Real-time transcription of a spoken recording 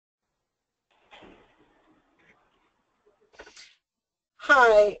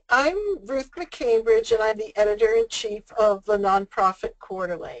Hi, I'm Ruth McCambridge, and I'm the editor-in-chief of the Nonprofit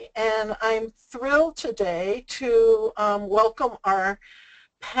Quarterly. And I'm thrilled today to welcome our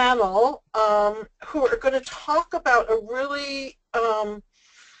panel who are going to talk about a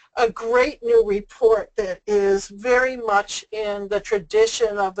great new report that is very much in the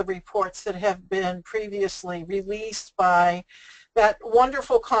tradition of the reports that have been previously released by that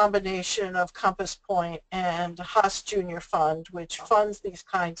wonderful combination of Compass Point and Haas Junior Fund, which funds these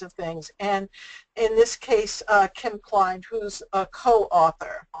kinds of things, and in this case, Kim Klein, who's a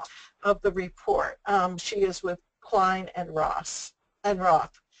co-author of the report. She is with Klein and Roth.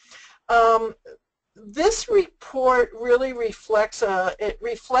 This report really reflects a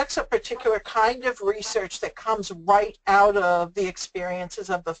particular kind of research that comes right out of the experiences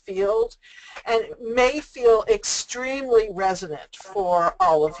of the field and may feel extremely resonant for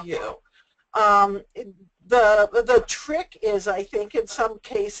all of you. The trick is, I think, in some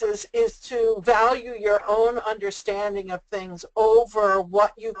cases, is to value your own understanding of things over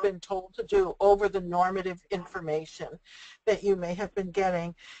what you've been told to do, over the normative information that you may have been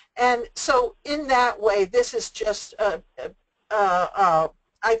getting. And so in that way, this is just, I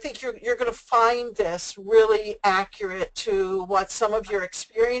think you're going to find this really accurate to what some of your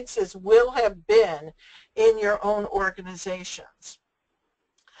experiences will have been in your own organizations.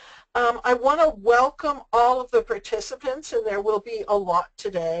 I want to welcome all of the participants, and there will be a lot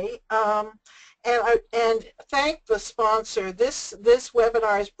today, and thank the sponsor. This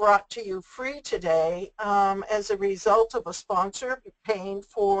webinar is brought to you free today as a result of a sponsor paying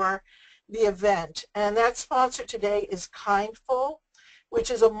for the event, and that sponsor today is Kindful, which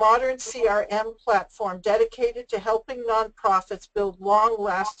is a modern CRM platform dedicated to helping nonprofits build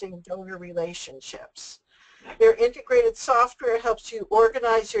long-lasting donor relationships. Their integrated software helps you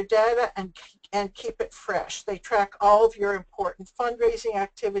organize your data and keep it fresh. They track all of your important fundraising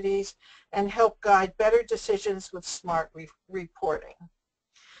activities and help guide better decisions with smart reporting.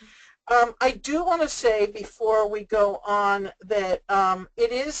 I do want to say before we go on that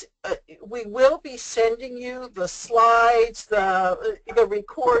we will be sending you the slides, the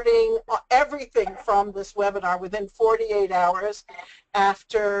recording, everything from this webinar within 48 hours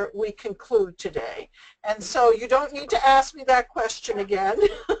after we conclude today. And so you don't need to ask me that question again.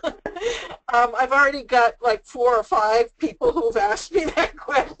 I've already got like 4 or 5 people who've asked me that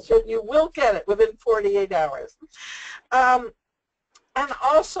question. You will get it within 48 hours. And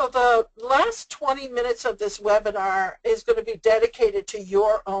also the last 20 minutes of this webinar is going to be dedicated to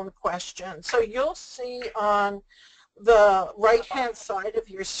your own questions. So you'll see on the right-hand side of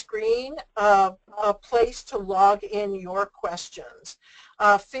your screen a place to log in your questions.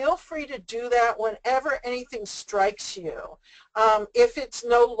 Feel free to do that whenever anything strikes you. If it's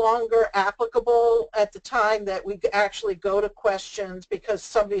no longer applicable at the time that we actually go to questions because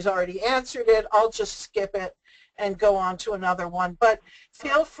somebody's already answered it, I'll just skip it and go on to another one. But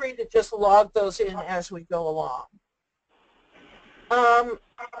feel free to just log those in as we go along.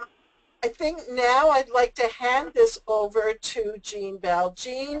 I think now I'd like to hand this over to Jeanne Bell.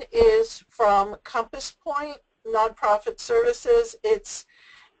 Jeanne is from Compass Point Nonprofit Services. It's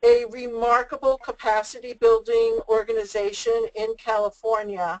a remarkable capacity building organization in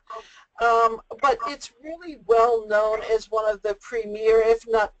California. But it's really well known as one of the premier, if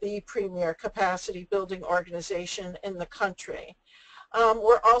not the premier, capacity building organization in the country.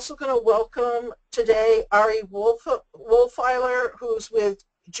 We're also going to welcome today Ari Wolfeiler, who's with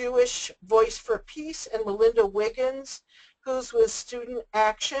Jewish Voice for Peace, and Melinda Wiggins, who's with Student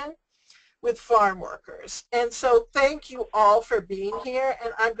Action with farm workers. And so thank you all for being here,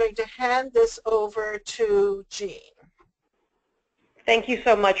 and I'm going to hand this over to Jeanne. Thank you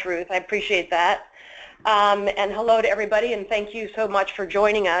so much, Ruth. I appreciate that. And hello to everybody, and thank you so much for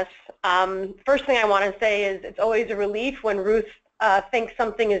joining us. First thing I want to say is it's always a relief when Ruth thinks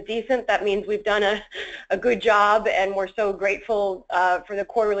something is decent. That means we've done a good job, and we're so grateful for the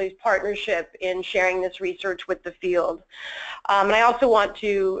Quarterly's partnership in sharing this research with the field. And I also want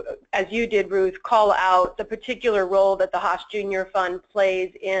to, as you did, Ruth, call out the particular role that the Haas Junior Fund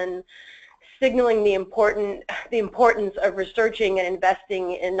plays in signaling the importance of researching and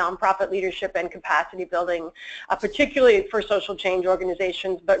investing in nonprofit leadership and capacity building, particularly for social change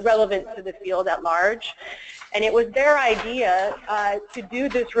organizations, but relevant to the field at large. And it was their idea to do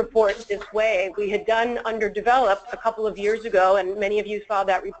this report this way. We had done Underdeveloped a couple of years ago, and many of you saw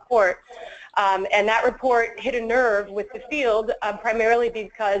that report. And that report hit a nerve with the field, primarily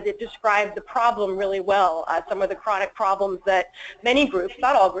because it described the problem really well, some of the chronic problems that many groups,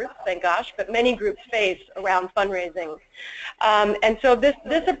 not all groups, thank gosh, but many groups face around fundraising. And so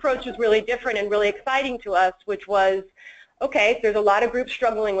this approach was really different and really exciting to us, which was okay, there's a lot of groups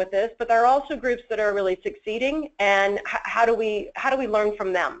struggling with this, but there are also groups that are really succeeding, and how do we learn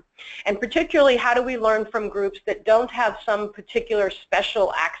from them? And particularly, how do we learn from groups that don't have some particular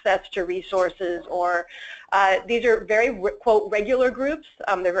special access to resources, or these are very, quote, regular groups.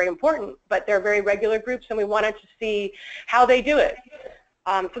 They're very important, but they're very regular groups, and we wanted to see how they do it.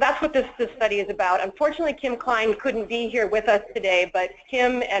 So that's what this study is about. Unfortunately, Kim Klein couldn't be here with us today, but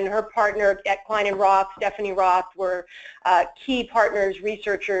Kim and her partner at Klein and Roth, Stephanie Roth, were key partners,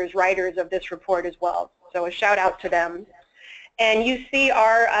 researchers, writers of this report as well. So a shout out to them. And you see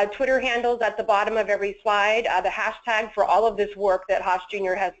our Twitter handles at the bottom of every slide. The hashtag for all of this work that Haas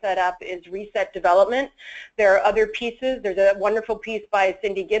Jr. has set up is Reset Development. There are other pieces. There's a wonderful piece by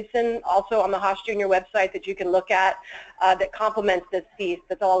Cindy Gibson, also on the Haas Jr. website, that you can look at that complements this piece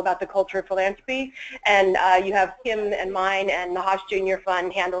that's all about the culture of philanthropy. And you have Kim and mine and the Haas Jr.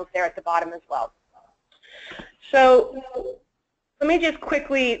 Fund handles there at the bottom as well. So let me just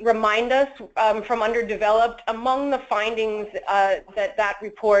quickly remind us from Underdeveloped, among the findings that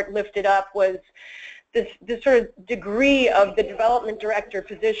report lifted up was this sort of degree of the development director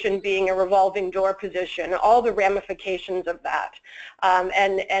position being a revolving door position, all the ramifications of that,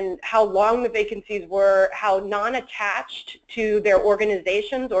 and how long the vacancies were, how non-attached to their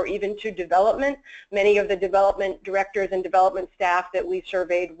organizations or even to development many of the development directors and development staff that we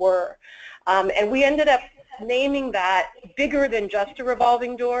surveyed were. And we ended up naming that bigger than just a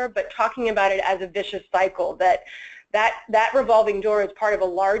revolving door, but talking about it as a vicious cycle, that revolving door is part of a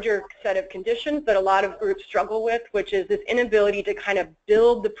larger set of conditions that a lot of groups struggle with, which is this inability to kind of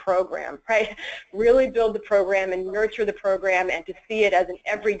build the program, right? Really build the program and nurture the program and to see it as an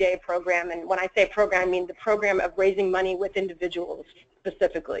everyday program. And when I say program, I mean the program of raising money with individuals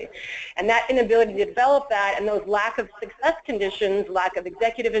specifically. And that inability to develop that and those lack of success conditions, lack of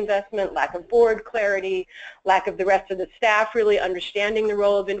executive investment, lack of board clarity, lack of the rest of the staff really understanding the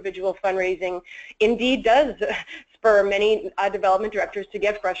role of individual fundraising, indeed does spur many development directors to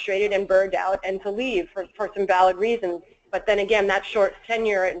get frustrated and burned out and to leave for some valid reasons. But then again, that short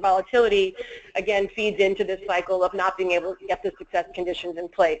tenure and volatility, again, feeds into this cycle of not being able to get the success conditions in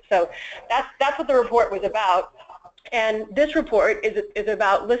place. So that's what the report was about. And this report is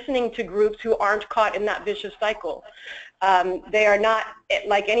about listening to groups who aren't caught in that vicious cycle. They are not,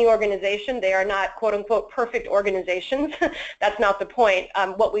 like any organization, they are not quote-unquote perfect organizations. That's not the point.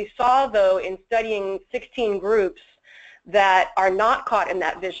 What we saw, though, in studying 16 groups that are not caught in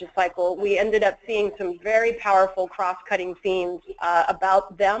that vicious cycle, we ended up seeing some very powerful cross-cutting themes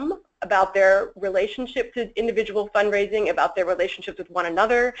about them, about their relationship to individual fundraising, about their relationships with one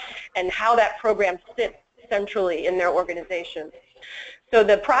another, and how that program sits centrally in their organization. So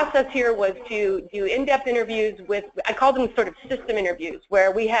the process here was to do in-depth interviews with, I call them sort of system interviews,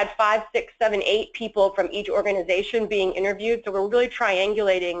 where we had 5, 6, 7, 8 people from each organization being interviewed. So we're really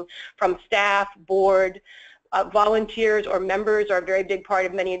triangulating from staff, board, volunteers or members are a very big part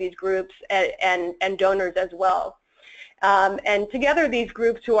of many of these groups, and donors as well. And together these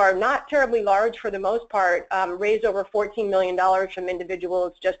groups, who are not terribly large for the most part, raised over $14 million from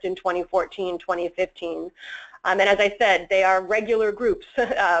individuals just in 2014, 2015. And as I said, they are regular groups.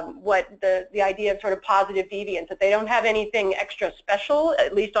 What the idea of sort of positive deviance, that they don't have anything extra special,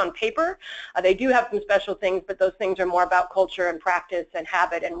 at least on paper. They do have some special things, but those things are more about culture and practice and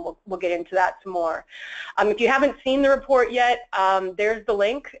habit, and we'll get into that some more. If you haven't seen the report yet, there's the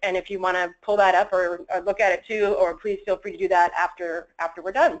link, and if you want to pull that up or look at it too, or please feel free to do that after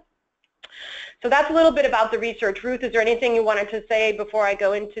we're done. So that's a little bit about the research. Ruth, is there anything you wanted to say before I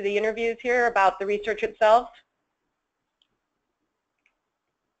go into the interviews here about the research itself?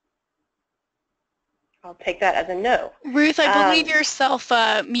 I'll take that as a no. Ruth, I believe you're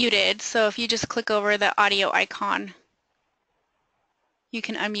self-muted, so if you just click over the audio icon, you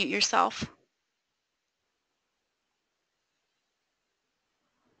can unmute yourself.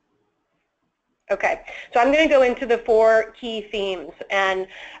 Okay, so I'm going to go into the 4 key themes, and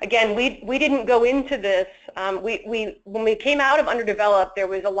again, we didn't go into this. When we came out of Underdeveloped, there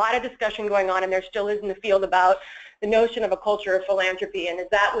was a lot of discussion going on, and there still is in the field, about the notion of a culture of philanthropy, and is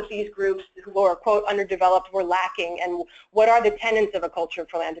that what these groups who are quote underdeveloped were lacking, and what are the tenets of a culture of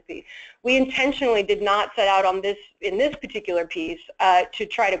philanthropy? We intentionally did not set out on this, in this particular piece, to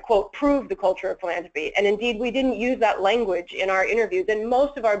try to quote prove the culture of philanthropy, and indeed we didn't use that language in our interviews, and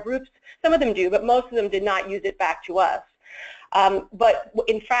most of our groups, some of them do, but most of them did not use it back to us. But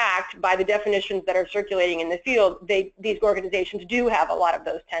in fact, by the definitions that are circulating in the field, these organizations do have a lot of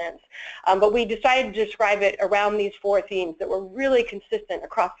those tenets. But we decided to describe it around these 4 themes that were really consistent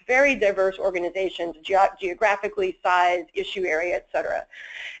across very diverse organizations, geographically, size, issue area, et cetera.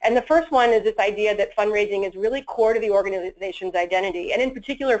 And the first one is this idea that fundraising is really core to the organization's identity, and in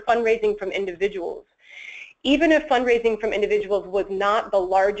particular, fundraising from individuals. Even if fundraising from individuals was not the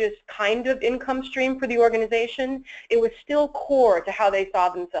largest kind of income stream for the organization, it was still core to how they saw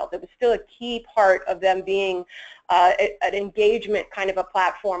themselves. It was still a key part of them being an engagement kind of a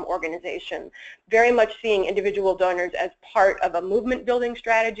platform organization, very much seeing individual donors as part of a movement building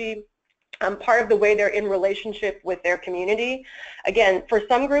strategy, part of the way they're in relationship with their community. Again, for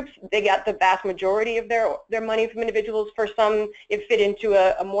some groups, they got the vast majority of their money from individuals. For some, it fit into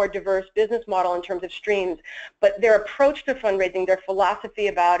a more diverse business model in terms of streams. But their approach to fundraising, their philosophy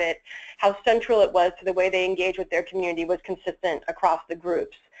about it, how central it was to the way they engage with their community was consistent across the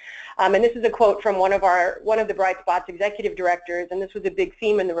groups. And this is a quote from one of the Bright Spots executive directors, and this was a big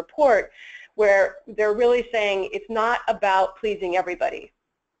theme in the report, where they're really saying it's not about pleasing everybody.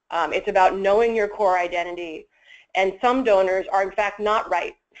 It's about knowing your core identity, and some donors are in fact not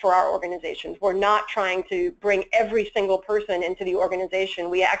right for our organizations. We're not trying to bring every single person into the organization.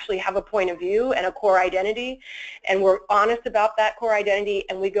 We actually have a point of view and a core identity, and we're honest about that core identity,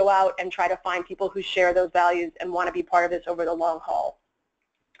 and we go out and try to find people who share those values and want to be part of this over the long haul.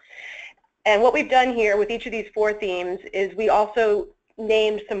 And what we've done here with each of these 4 themes is we also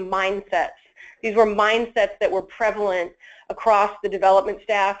named some mindsets. These were mindsets that were prevalent across the development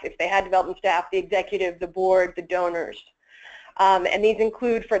staff, if they had development staff, the executive, the board, the donors. And these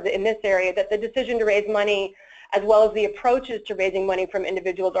include, in this area, that the decision to raise money, as well as the approaches to raising money from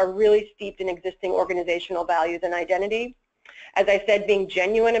individuals, are really steeped in existing organizational values and identity. As I said, being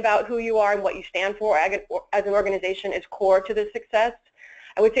genuine about who you are and what you stand for as an organization is core to the success.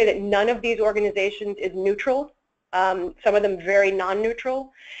 I would say that none of these organizations is neutral. Some of them very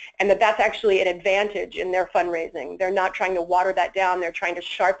non-neutral, and that's actually an advantage in their fundraising. They're not trying to water that down. They're trying to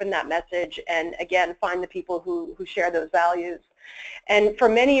sharpen that message and, again, find the people who share those values. And for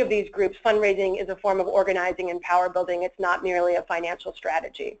many of these groups, fundraising is a form of organizing and power building. It's not merely a financial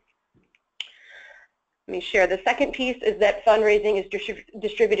strategy. Let me share. The second piece is that fundraising is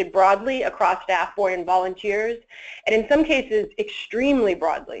distributed broadly across staff, board, and volunteers, and in some cases extremely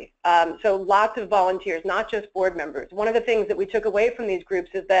broadly. So lots of volunteers, not just board members. One of the things that we took away from these groups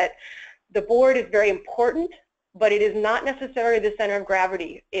is that the board is very important, but it is not necessarily the center of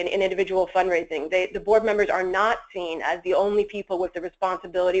gravity in individual fundraising. The board members are not seen as the only people with the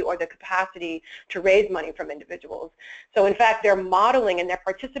responsibility or the capacity to raise money from individuals. So in fact, they're modeling and they're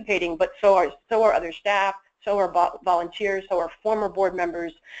participating, but so are other staff, so are volunteers, so are former board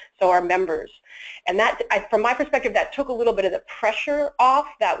members, so are members. And that, from my perspective, that took a little bit of the pressure off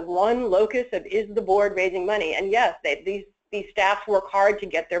that one locus of, is the board raising money? And yes, these staffs work hard to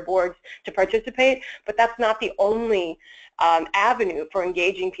get their boards to participate, but that's not the only avenue for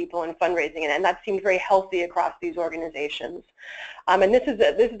engaging people in fundraising, and that seems very healthy across these organizations. And this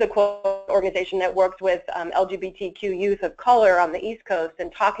is a quote organization that works with LGBTQ youth of color on the East Coast, and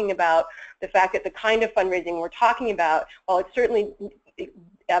talking about the fact that the kind of fundraising we're talking about, while it certainly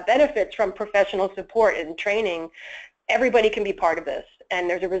benefits from professional support and training, everybody can be part of this, and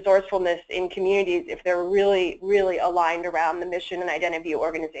there's a resourcefulness in communities if they're really, really aligned around the mission and identity of the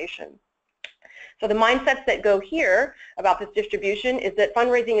organization. So the mindsets that go here about this distribution is that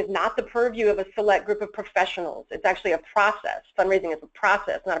fundraising is not the purview of a select group of professionals. It's actually a process. Fundraising is a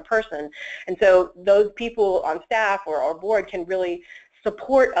process, not a person. And so those people on staff or our board can really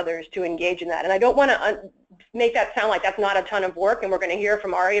support others to engage in that. And I don't want to make that sound like that's not a ton of work, and we're going to hear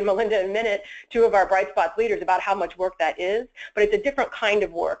from Ari and Melinda in a minute, 2 of our Bright Spots leaders, about how much work that is, but it's a different kind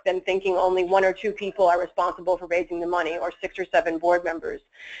of work than thinking only 1 or 2 people are responsible for raising the money, or 6 or 7 board members.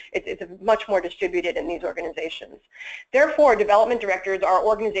 It's much more distributed in these organizations. Therefore, development directors are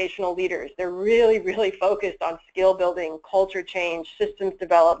organizational leaders. They're really, really focused on skill building, culture change, systems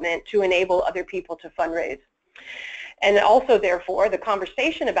development to enable other people to fundraise. And also, therefore, the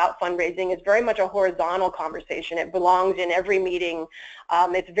conversation about fundraising is very much a horizontal conversation. It belongs in every meeting.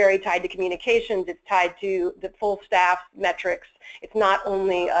 It's very tied to communications. It's tied to the full staff metrics. It's not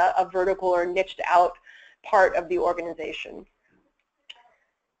only a vertical or niched out part of the organization.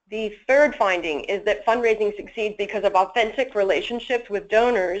 The third finding is that fundraising succeeds because of authentic relationships with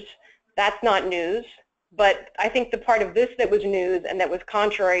donors. That's not news. But I think the part of this that was news and that was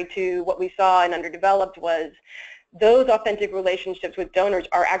contrary to what we saw in underdeveloped was those authentic relationships with donors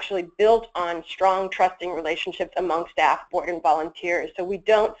are actually built on strong, trusting relationships among staff, board, and volunteers. So we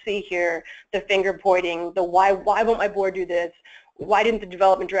don't see here the finger pointing, the why won't my board do this? Why didn't the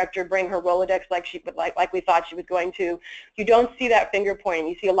development director bring her Rolodex like we thought she was going to? You don't see that finger pointing.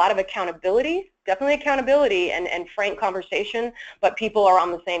 You see a lot of accountability, definitely accountability and frank conversation, but people are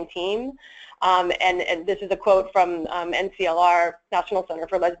on the same team. And this is a quote from NCLR, National Center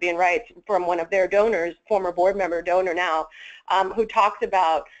for Lesbian Rights, from one of their donors, former board member, donor now, who talks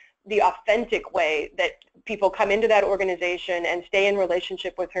about the authentic way that people come into that organization and stay in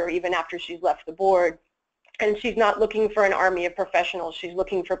relationship with her even after she's left the board. And she's not looking for an army of professionals. She's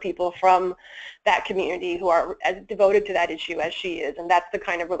looking for people from that community who are as devoted to that issue as she is. And that's the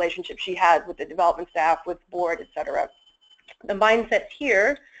kind of relationship she has with the development staff, with board, et cetera. The mindset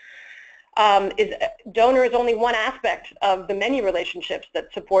here is donor is only one aspect of the many relationships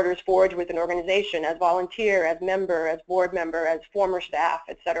that supporters forge with an organization as volunteer, as member, as board member, as former staff,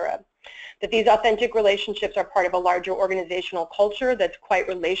 et cetera. That these authentic relationships are part of a larger organizational culture that's quite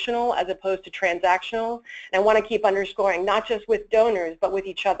relational as opposed to transactional. And I want to keep underscoring, not just with donors, but with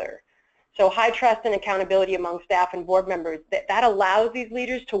each other. So high trust and accountability among staff and board members, that allows these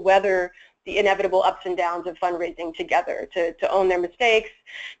leaders to weather the inevitable ups and downs of fundraising together, to own their mistakes,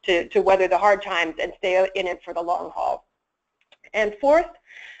 to weather the hard times and stay in it for the long haul. And fourth,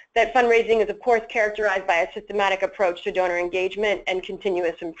 that fundraising is of course characterized by a systematic approach to donor engagement and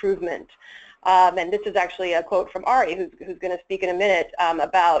continuous improvement. And this is actually a quote from Ari, who's going to speak in a minute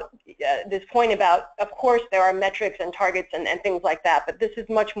about this point about, of course, there are metrics and targets and things like that, but this is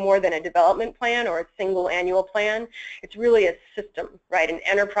much more than a development plan or a single annual plan. It's really a system, right, an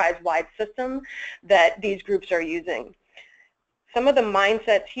enterprise-wide system that these groups are using. Some of the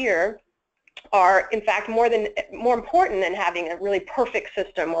mindsets here are, in fact, more important than having a really perfect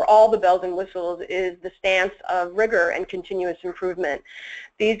system where all the bells and whistles is the stance of rigor and continuous improvement.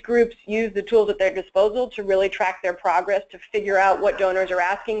 These groups use the tools at their disposal to really track their progress, to figure out what donors are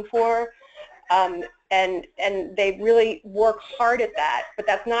asking for, and they really work hard at that. But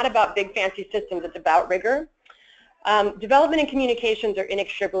that's not about big fancy systems, it's about rigor. Development and communications are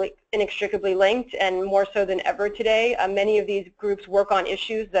inextricably linked, and more so than ever today. Many of these groups work on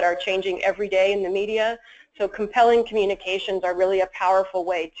issues that are changing every day in the media, so compelling communications are really a powerful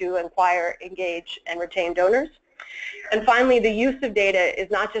way to inquire, engage, and retain donors. And finally, the use of data is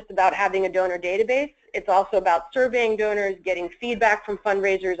not just about having a donor database, it's also about surveying donors, getting feedback from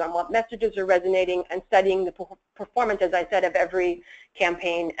fundraisers on what messages are resonating, and studying the performance, as I said, of every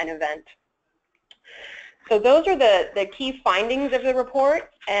campaign and event. So those are the key findings of the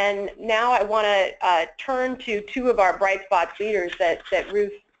report, and now I want to turn to two of our Bright Spots leaders that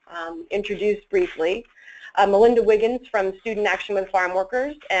Ruth introduced briefly. Melinda Wiggins from Student Action with Farm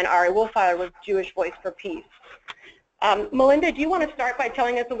Workers, and Ari Wolfheiler with Jewish Voice for Peace. Melinda, do you want to start by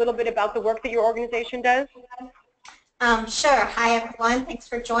telling us a little bit about the work that your organization does? Sure. Hi, everyone. Thanks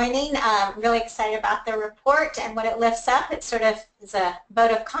for joining. I'm really excited about the report and what it lifts up. It sort of is a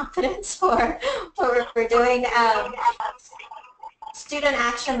vote of confidence for what we're doing. Student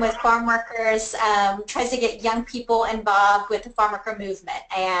Action with Farm Workers tries to get young people involved with the farm worker movement,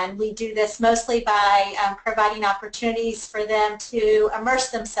 and we do this mostly by providing opportunities for them to immerse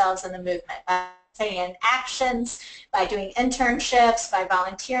themselves in the movement by taking actions, by doing internships, by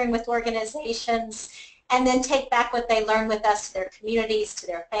volunteering with organizations, and then take back what they learn with us to their communities, to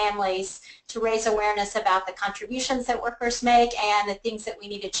their families, to raise awareness about the contributions that workers make and the things that we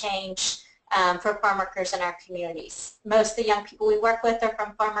need to change for farm workers in our communities. Most of the young people we work with are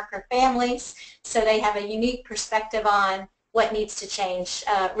from farm worker families, so they have a unique perspective on what needs to change,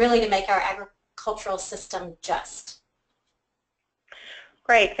 really to make our agricultural system just.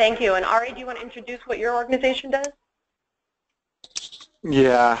 Great, thank you. And Ari, do you want to introduce what your organization does?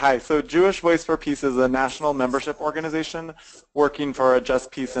 Yeah, hi. So Jewish Voice for Peace is a national membership organization working for a just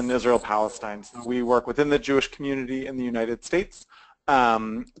peace in Israel-Palestine. So we work within the Jewish community in the United States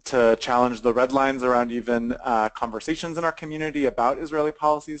to challenge the red lines around even conversations in our community about Israeli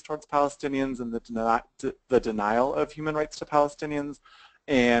policies towards Palestinians and the denial of human rights to Palestinians.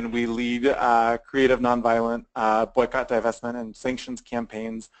 And we lead creative nonviolent boycott, divestment, and sanctions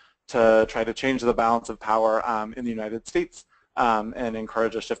campaigns to try to change the balance of power in the United States. And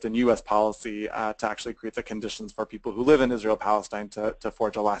encourage a shift in U.S. policy to actually create the conditions for people who live in Israel-Palestine to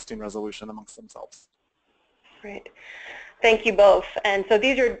forge a lasting resolution amongst themselves. Great. Thank you both. And so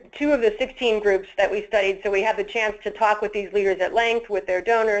these are two of the 16 groups that we studied, so we had the chance to talk with these leaders at length, with their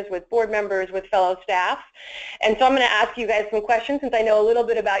donors, with board members, with fellow staff. And so I'm going to ask you guys some questions, since I know a little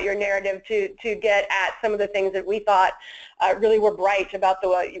bit about your narrative, to get at some of the things that we thought really were bright about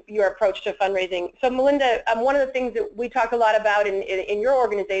your approach to fundraising. So Melinda, one of the things that we talk a lot about in your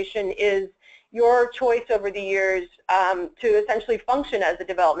organization is your choice over the years to essentially function as a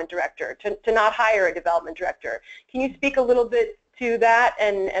development director, to not hire a development director. Can you speak a little bit to that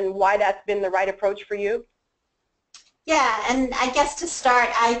and why that's been the right approach for you? Yeah, and I guess to start,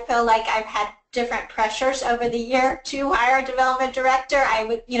 I feel like I've had different pressures over the year to hire a development director. I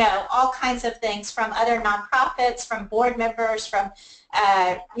would, all kinds of things from other nonprofits, from board members, from,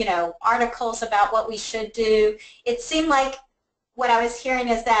 articles about what we should do. It seemed like what I was hearing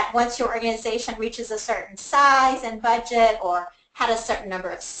is that once your organization reaches a certain size and budget, or had a certain number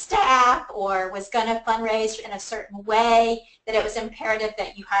of staff, or was going to fundraise in a certain way, that it was imperative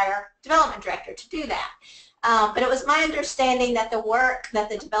that you hire a development director to do that. But it was my understanding that the work that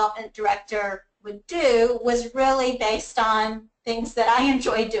the development director would do was really based on things that I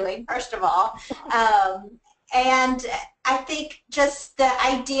enjoy doing, first of all. And I think just the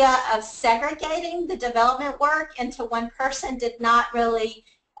idea of segregating the development work into one person did not really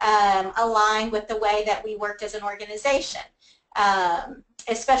align with the way that we worked as an organization.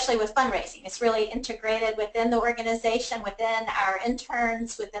 Especially with fundraising. It's really integrated within the organization, within our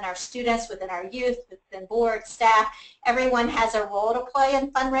interns, within our students, within our youth, within board, staff. Everyone has a role to play in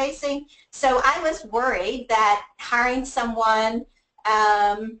fundraising. So I was worried that hiring someone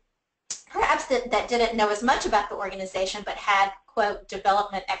perhaps that didn't know as much about the organization but had, quote,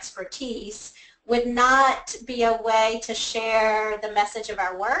 development expertise would not be a way to share the message of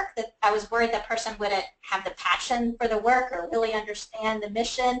our work. That I was worried that person wouldn't have the passion for the work or really understand the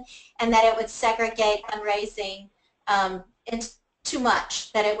mission, and that it would segregate fundraising into too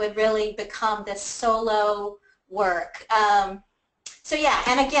much, that it would really become this solo work. So yeah,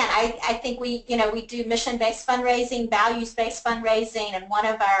 and again, I think we do mission-based fundraising, values-based fundraising, and one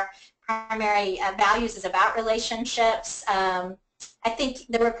of our primary values is about relationships. I think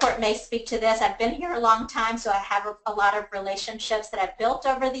the report may speak to this. I've been here a long time, so I have a lot of relationships that I've built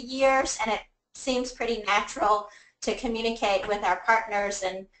over the years, and it seems pretty natural to communicate with our partners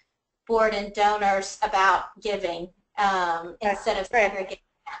and board and donors about giving instead of segregating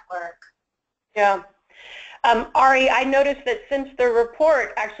that work. Yeah. Ari, I noticed that since the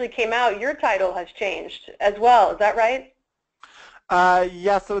report actually came out, your title has changed as well. Is that right?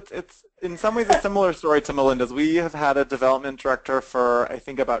 Yeah, so it's in some ways a similar story to Melinda's. We have had a development director for, I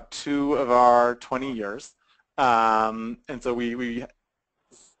think, about 2 of our 20 years. And so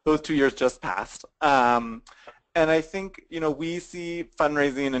those 2 years just passed. And I think, we see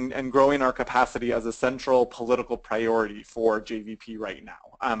fundraising and growing our capacity as a central political priority for JVP right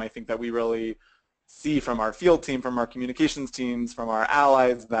now. I think that we really see from our field team, from our communications teams, from our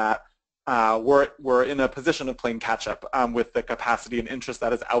allies that we're in a position of playing catch-up with the capacity and interest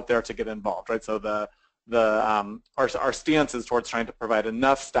that is out there to get involved, right? So our stance is towards trying to provide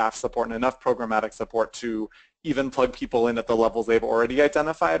enough staff support and enough programmatic support to even plug people in at the levels they've already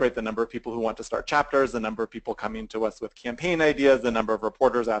identified, right? The number of people who want to start chapters, the number of people coming to us with campaign ideas, the number of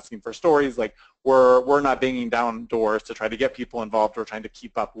reporters asking for stories. Like we're not banging down doors to try to get people involved. We're trying to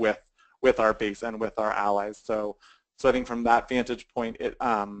keep up with our base and with our allies. So I think from that vantage point, it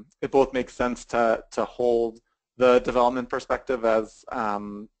both makes sense to hold the development perspective as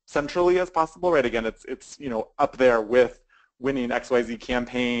centrally as possible, right? Again, it's up there with winning XYZ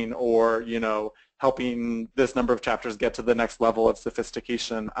campaign or helping this number of chapters get to the next level of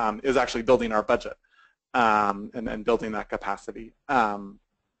sophistication is actually building our budget and building that capacity. And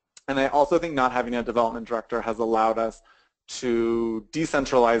I also think not having a development director has allowed us to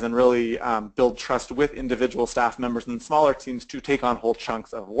decentralize and really build trust with individual staff members and smaller teams to take on whole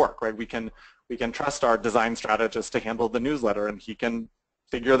chunks of work, right? We can trust our design strategist to handle the newsletter, and he can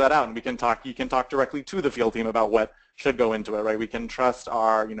figure that out, and he can talk directly to the field team about what should go into it, right? We can trust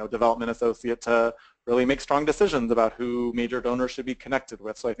our development associate to really make strong decisions about who major donors should be connected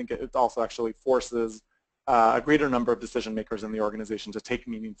with. So I think it also actually forces a greater number of decision makers in the organization to take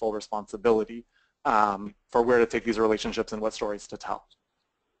meaningful responsibility for where to take these relationships and what stories to tell.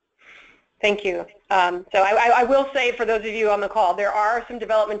 Thank you. So I will say, for those of you on the call, there are some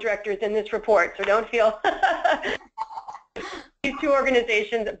development directors in this report, so don't feel these 2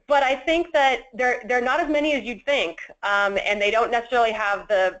 organizations, but I think that they're not as many as you'd think, and they don't necessarily have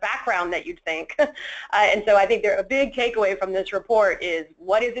the background that you'd think. And so I think a big takeaway from this report is,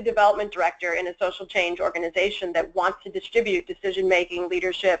 what is a development director in a social change organization that wants to distribute decision-making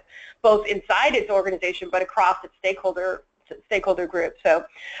leadership both inside its organization but across its stakeholder group. So,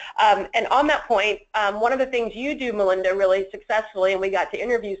 and on that point, one of the things you do, Melinda, really successfully, and we got to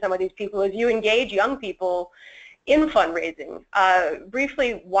interview some of these people, is you engage young people in fundraising.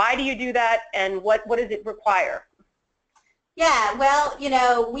 Briefly, why do you do that, and what does it require? Yeah, well,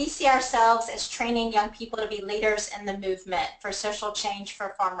 we see ourselves as training young people to be leaders in the movement for social change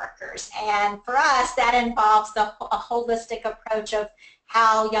for farm workers. And for us, that involves a holistic approach of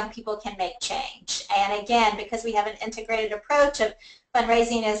how young people can make change. And again, because we have an integrated approach of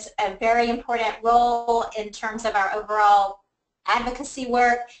fundraising is a very important role in terms of our overall advocacy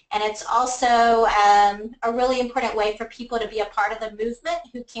work, and it's also a really important way for people to be a part of the movement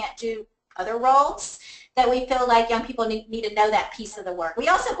who can't do other roles, that we feel like young people need to know that piece of the work. We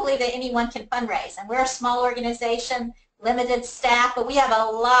also believe that anyone can fundraise, and we're a small organization, limited staff, but we have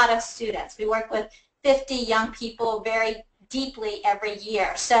a lot of students. We work with 50 young people very deeply every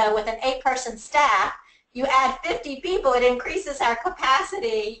year. So with an 8-person staff, you add 50 people, it increases our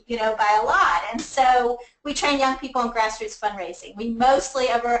capacity, by a lot. And so we train young people in grassroots fundraising. We mostly,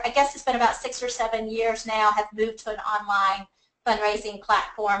 over, I guess it's been about 6 or 7 years now, have moved to an online fundraising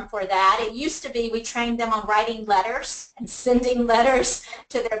platform for that. It used to be we trained them on writing letters and sending letters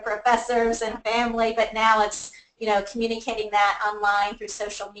to their professors and family, but now it's communicating that online through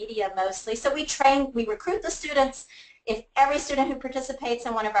social media mostly. So we recruit the students. If every student who participates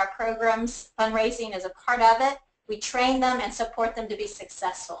in one of our programs, fundraising is a part of it, we train them and support them to be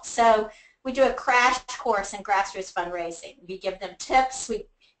successful. So we do a crash course in grassroots fundraising. We give them tips. We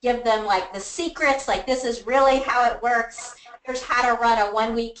give them like the secrets, like this is really how it works. Here's how to run a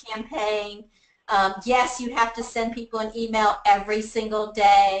 1-week campaign. Yes, you have to send people an email every single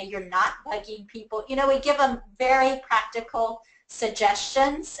day. You're not bugging people. We give them very practical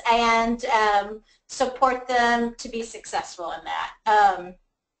suggestions and support them to be successful in that.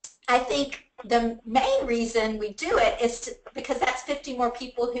 I think the main reason we do it is because that's 50 more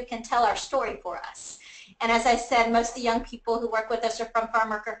people who can tell our story for us. And as I said, most of the young people who work with us are from farm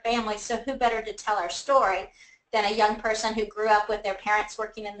worker families, so who better to tell our story than a young person who grew up with their parents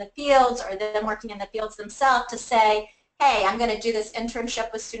working in the fields or them working in the fields themselves to say, hey, I'm going to do this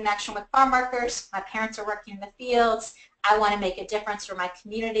internship with Student Action with Farm Workers. My parents are working in the fields. I want to make a difference for my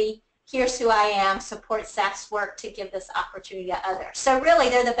community. Here's who I am. Support SAF's work to give this opportunity to others. So really,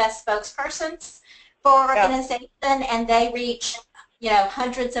 they're the best spokespersons for our organization, and they reach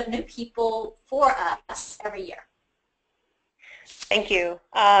hundreds of new people for us every year. Thank you.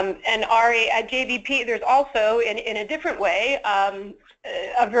 And Ari, at JVP, there's also, in a different way,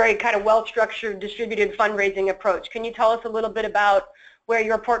 a very kind of well-structured, distributed fundraising approach. Can you tell us a little bit about where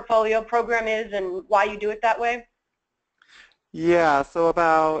your portfolio program is and why you do it that way? Yeah, so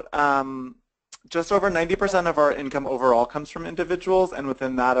about just over 90% of our income overall comes from individuals, and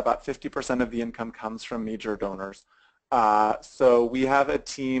within that, about 50% of the income comes from major donors. So we have a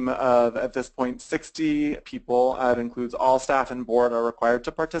team of, at this point, 60 people. It includes all staff and board are required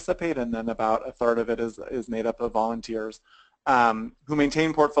to participate, and then about a third of it is made up of volunteers who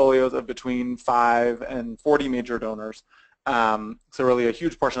maintain portfolios of between 5 and 40 major donors. So really a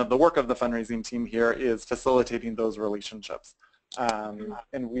huge portion of the work of the fundraising team here is facilitating those relationships.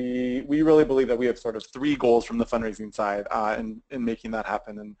 And we really believe that we have sort of 3 goals from the fundraising side in making that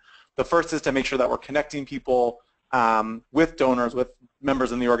happen. And the first is to make sure that we're connecting people with donors, with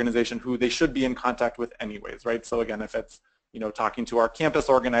members in the organization who they should be in contact with anyways, right? So again, if it's talking to our campus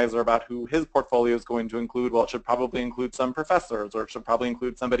organizer about who his portfolio is going to include, well, it should probably include some professors, or it should probably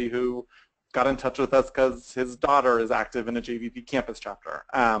include somebody who got in touch with us because his daughter is active in a JVP campus chapter.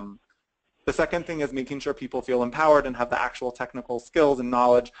 The second thing is making sure people feel empowered and have the actual technical skills and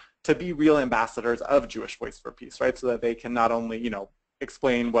knowledge to be real ambassadors of Jewish Voice for Peace, right? So that they can not only,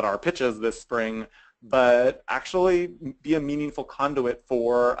 explain what our pitch is this spring, but actually be a meaningful conduit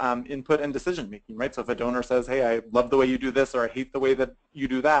for input and decision making, right? So if a donor says, hey, I love the way you do this, or I hate the way that you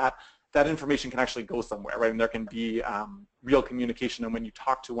do that, that information can actually go somewhere, right? And there can be real communication. And when you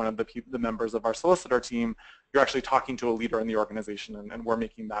talk to one of the members of our solicitor team, you're actually talking to a leader in the organization, and we're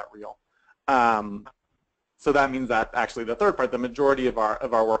making that real. So that means that actually the third part, the majority of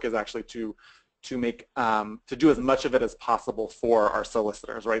our work is actually to do as much of it as possible for our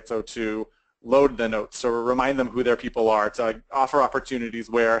solicitors, right? So to load the notes, to remind them who their people are, to offer opportunities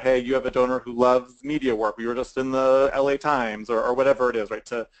where, hey, you have a donor who loves media work, we were just in the LA Times, or whatever it is, right?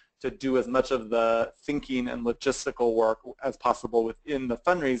 To do as much of the thinking and logistical work as possible within the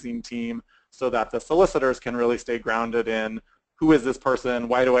fundraising team so that the solicitors can really stay grounded in who is this person,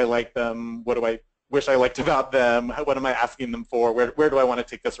 why do I like them, what do I wish I liked about them, what am I asking them for, where do I want to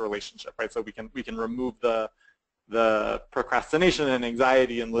take this relationship, right? So we can remove the procrastination and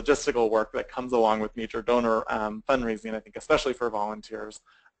anxiety and logistical work that comes along with major donor fundraising, I think, especially for volunteers,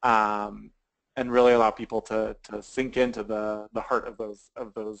 and really allow people to sink into the heart of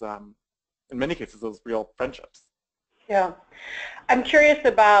those in many cases, those real friendships. Yeah. I'm curious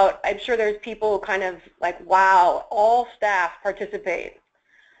about, I'm sure there's people kind of like, wow, all staff participate,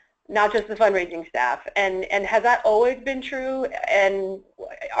 not just the fundraising staff. And has that always been true? And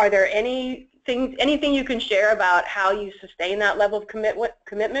are there any anything you can share about how you sustain that level of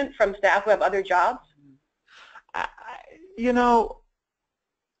commitment from staff who have other jobs? You know,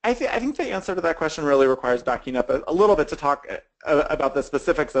 I think the answer to that question really requires backing up a little bit to talk about the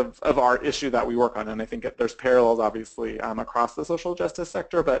specifics of our issue that we work on, and I think there's parallels obviously across the social justice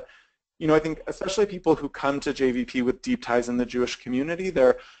sector, but you know, I think especially people who come to JVP with deep ties in the Jewish community,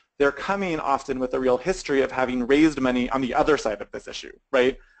 they're coming often with a real history of having raised money on the other side of this issue,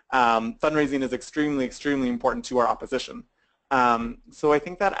 right? Fundraising is extremely, extremely important to our opposition. So I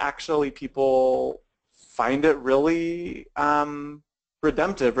think that actually people find it really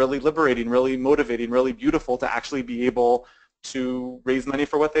redemptive, really liberating, really motivating, really beautiful to actually be able to raise money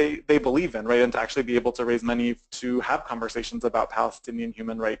for what they believe in, right? And to actually be able to raise money to have conversations about Palestinian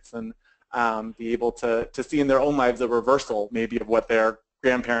human rights and be able to see in their own lives a reversal maybe of what their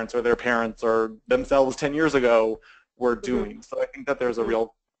grandparents or their parents or themselves 10 years ago were doing. So I think that there's a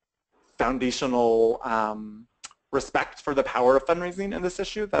real foundational respect for the power of fundraising in this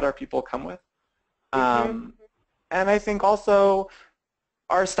issue that our people come with. And I think also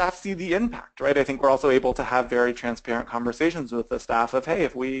our staff see the impact, right? I think we're also able to have very transparent conversations with the staff of, hey,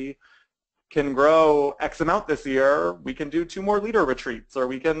 if we can grow X amount this year, we can do 2 more leader retreats, or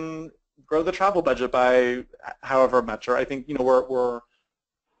we can grow the travel budget by however much. Or I think, you know,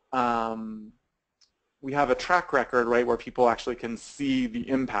 we have a track record, right, where people actually can see the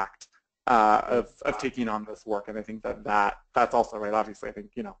impact of taking on this work, and I think that's also right. Obviously, I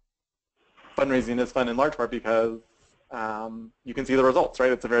think, you know, fundraising is fun in large part because you can see the results,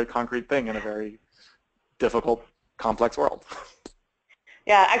 right? It's a very concrete thing in a very difficult, complex world.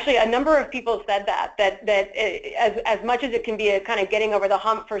 Yeah, actually, a number of people said that as much as it can be a kind of getting over the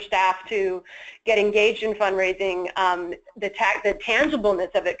hump for staff to get engaged in fundraising, the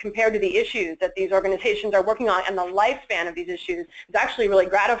tangibleness of it compared to the issues that these organizations are working on and the lifespan of these issues is actually really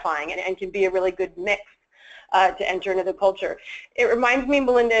gratifying and can be a really good mix to enter into the culture. It reminds me,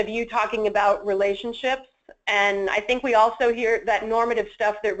 Melinda, of you talking about relationships, and I think we also hear that normative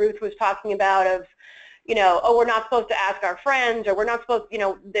stuff that Ruth was talking about of, you know, oh, we're not supposed to ask our friends, or we're not supposed, you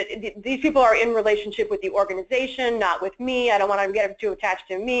know, these people are in relationship with the organization, not with me. I don't want to get too attached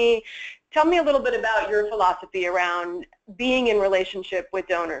to me. Tell me a little bit about your philosophy around being in relationship with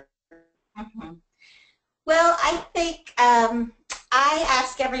donors. Well, I think I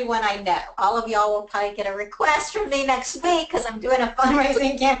ask everyone I know. All of y'all will probably get a request from me next week because I'm doing a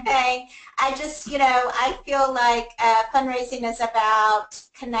fundraising campaign. I just, you know, I feel like fundraising is about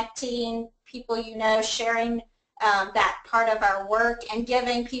connecting people you know, sharing that part of our work, and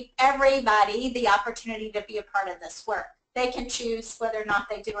giving everybody the opportunity to be a part of this work. They can choose whether or not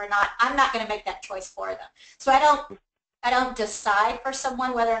they do or not. I'm not going to make that choice for them. So I don't decide for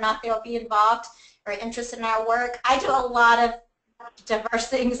someone whether or not they'll be involved or interested in our work. I do a lot of diverse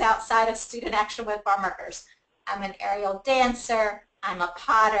things outside of student action with farm workers. I'm an aerial dancer. I'm a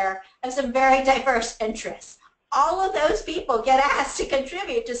potter. I have some very diverse interests. All of those people get asked to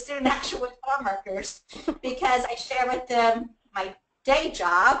contribute to student action with farm workers because I share with them my day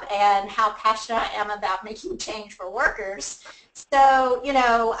job and how passionate I am about making change for workers. So, you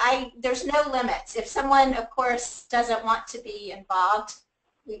know, there's no limits. If someone, of course, doesn't want to be involved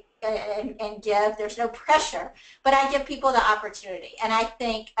and give, there's no pressure, but I give people the opportunity. And I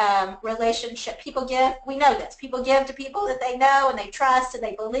think people give, we know this, people give to people that they know and they trust and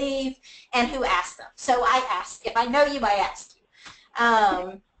they believe and who ask them. So I ask, if I know you, I ask you.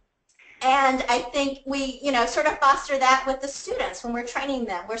 And I think we, you know, sort of foster that with the students when we're training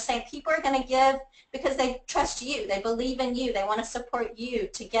them. We're saying people are going to give because they trust you, they believe in you, they want to support you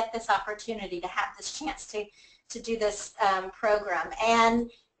to get this opportunity, to have this chance to do this program. And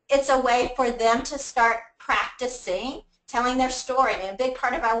it's a way for them to start practicing telling their story. I mean, a big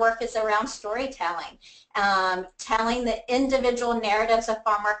part of our work is around storytelling, telling the individual narratives of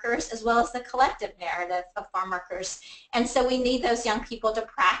farm workers as well as the collective narrative of farm workers. And so we need those young people to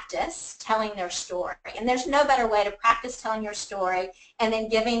practice telling their story. And there's no better way to practice telling your story and then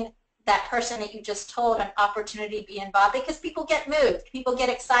giving that person that you just told an opportunity to be involved, because people get moved, people get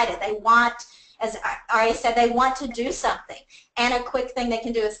excited, they want, as Ari said, they want to do something. And a quick thing they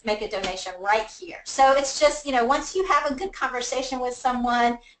can do is make a donation right here. So it's just, you know, once you have a good conversation with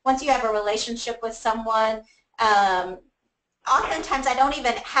someone, once you have a relationship with someone, oftentimes I don't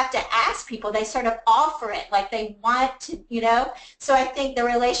even have to ask people. They sort of offer it like they want to, you know. So I think the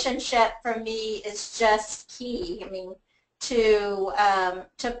relationship for me is just key. I mean, to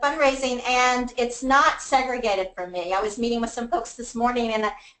fundraising, and it's not segregated for me. I was meeting with some folks this morning and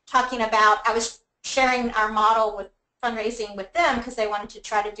talking about, I was sharing our model with fundraising with them because they wanted to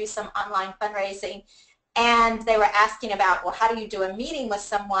try to do some online fundraising, and they were asking about, well, how do you do a meeting with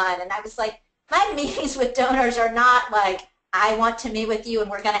someone? And I was like, my meetings with donors are not like, I want to meet with you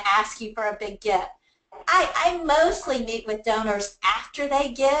and we're going to ask you for a big gift. I mostly meet with donors after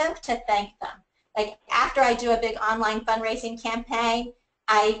they give to thank them. Like after I do a big online fundraising campaign,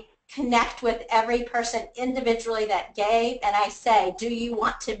 I connect with every person individually that gave, and I say, do you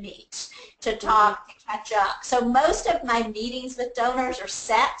want to meet, to talk, to catch up? So most of my meetings with donors are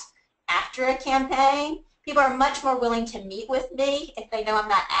set after a campaign. People are much more willing to meet with me if they know I'm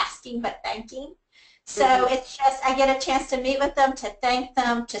not asking but thanking. So it's just, I get a chance to meet with them, to thank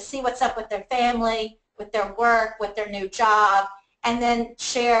them, to see what's up with their family, with their work, with their new job, and then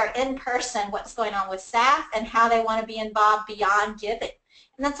share in person what's going on with staff and how they want to be involved beyond giving.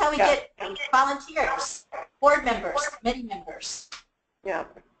 And that's how we get volunteers, board members, committee members. Yeah.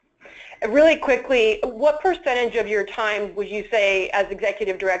 Really quickly, what percentage of your time would you say as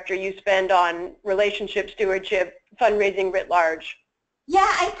executive director you spend on relationship stewardship, fundraising writ large? Yeah,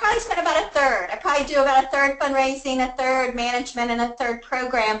 I probably spend about a third. I probably do about a third fundraising, a third management, and a third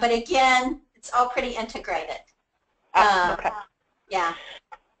program. But again, it's all pretty integrated. Okay. Yeah.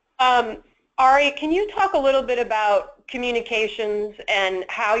 Ari, can you talk a little bit about communications and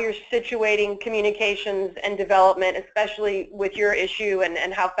how you're situating communications and development, especially with your issue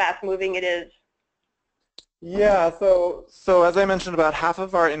and how fast moving it is? Yeah, so as I mentioned, about half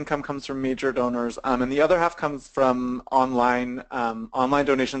of our income comes from major donors, and the other half comes from online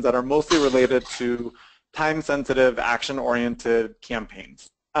donations that are mostly related to time-sensitive, action-oriented campaigns.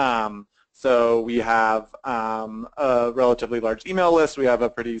 So we have a relatively large email list. We have a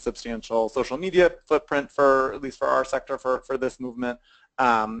pretty substantial social media footprint for, at least for our sector, for this movement.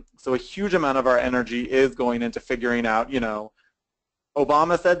 So a huge amount of our energy is going into figuring out, you know,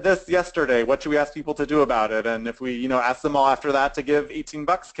 Obama said this yesterday, what should we ask people to do about it? And if we, you know, ask them all after that to give 18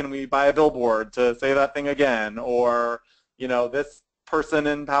 bucks, can we buy a billboard to say that thing again? Or, you know, this person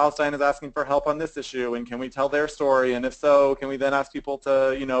in Palestine is asking for help on this issue, and can we tell their story? And if so, can we then ask people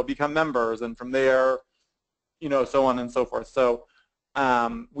to, you know, become members? And from there, you know, so on and so forth. So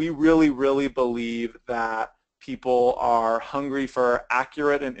we really, really believe that people are hungry for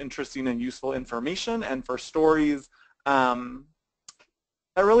accurate and interesting and useful information and for stories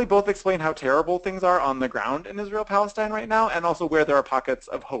that really both explain how terrible things are on the ground in Israel-Palestine right now, and also where there are pockets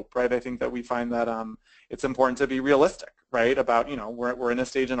of hope, right? I think that we find that it's important to be realistic, right, about, you know, we're in a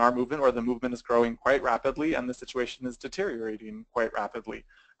stage in our movement where the movement is growing quite rapidly and the situation is deteriorating quite rapidly.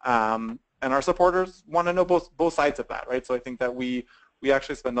 And our supporters want to know both sides of that, right? So I think that we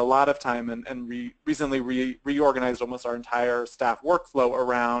actually spend a lot of time and recently reorganized almost our entire staff workflow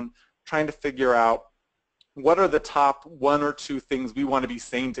around trying to figure out what are the top 1 or 2 things we want to be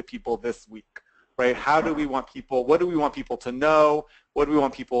saying to people this week, right? How do we want people, what do we want people to know? What do we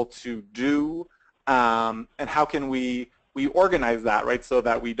want people to do? And how can we organize that, right? So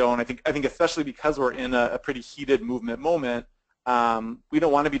that we don't, I think especially because we're in a pretty heated movement moment, we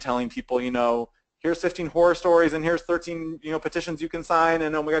don't want to be telling people, you know, here's 15 horror stories and here's 13, you know, petitions you can sign,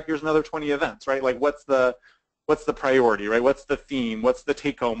 and oh my God, here's another 20 events, right? Like what's the priority, right? What's the theme? What's the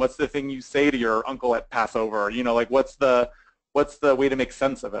take home? What's the thing you say to your uncle at Passover? You know, like what's the way to make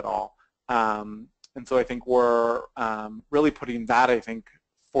sense of it all? And so I think we're really putting that, I think,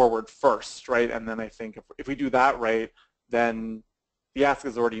 forward first, right? And then I think if we do that right, then the ask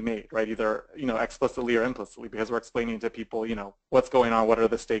is already made, right? Either, you know, explicitly or implicitly, because we're explaining to people, you know, what's going on, what are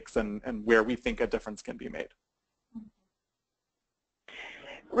the stakes, and where we think a difference can be made.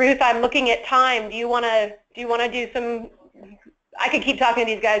 Ruth, I'm looking at time. Do you want to do some? I could keep talking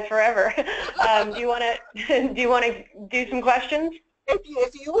to these guys forever. Do you want to do some questions? If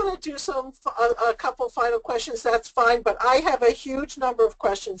you want to do a couple final questions, that's fine. But I have a huge number of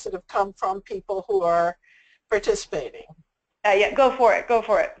questions that have come from people who are participating. Yeah, go for it. Go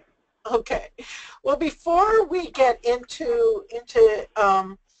for it. Okay. Well, before we get into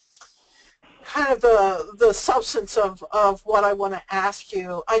kind of the substance of what I want to ask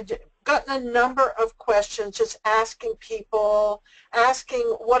you, I've gotten a number of questions just asking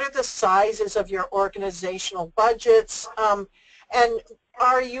what are the sizes of your organizational budgets, and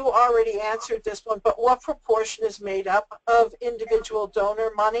you already answered this one, but what proportion is made up of individual donor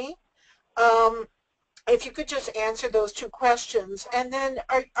money? If you could just answer those 2 questions. And then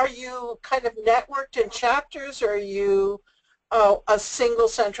are you kind of networked in chapters, or are you a single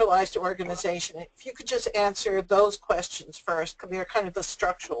centralized organization? If you could just answer those questions first, because they're kind of the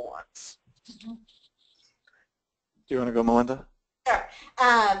structural ones. Do you want to go, Melinda? Sure.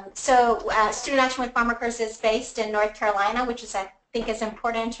 Student Action with Farmworkers is based in North Carolina, which is, I think, is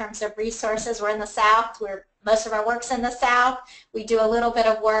important in terms of resources. We're in the South. Most of our work's in the South. We do a little bit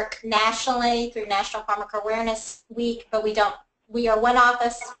of work nationally through National Farmworker Awareness Week, but we are one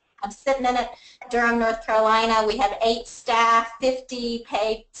office I'm sitting in it. Durham, North Carolina, we have 8 staff, 50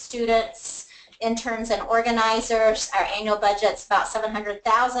 paid students, interns and organizers. Our annual budget's about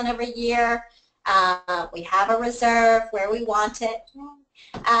 $700,000 every year. We have a reserve where we want it.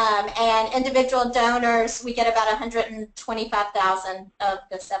 And individual donors, we get about $125,000 of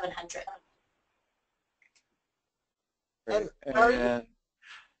the $700,000. And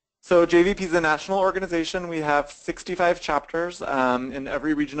so JVP is a national organization. We have 65 chapters in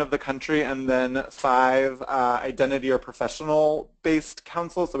every region of the country, and then 5 identity or professional-based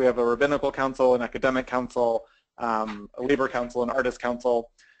councils. So we have a rabbinical council, an academic council, a labor council, an artist council.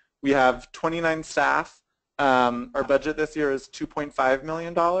 We have 29 staff. Our budget this year is $2.5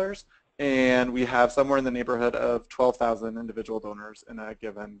 million, and we have somewhere in the neighborhood of 12,000 individual donors in a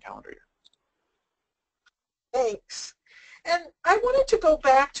given calendar year. Thanks. And I wanted to go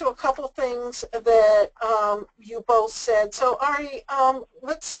back to a couple things that you both said. So Ari,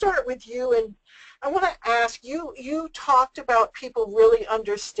 let's start with you, and I want to ask you, you talked about people really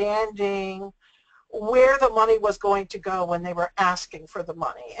understanding where the money was going to go when they were asking for the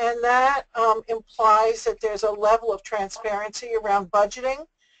money. And that implies that there's a level of transparency around budgeting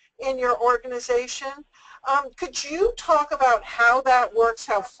in your organization. Could you talk about how that works,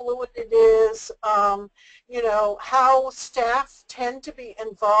 how fluid it is, you know, how staff tend to be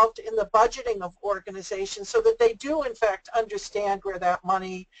involved in the budgeting of organizations so that they do in fact understand where that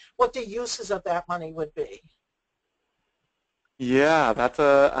money, what the uses of that money would be? Yeah, that's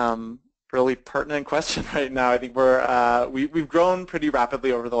a really pertinent question right now. I think we've grown pretty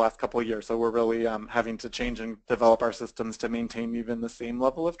rapidly over the last couple of years, so we're really having to change and develop our systems to maintain even the same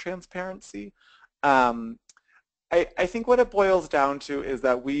level of transparency. I think what it boils down to is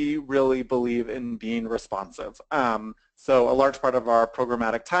that we really believe in being responsive. So a large part of our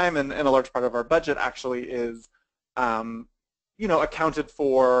programmatic time and a large part of our budget actually is you know, accounted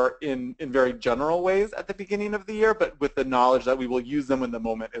for in very general ways at the beginning of the year, but with the knowledge that we will use them when the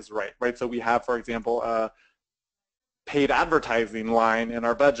moment is right, right? So we have, for example, a paid advertising line in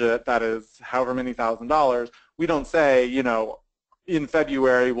our budget that is however many $1,000s. We don't say, you know, in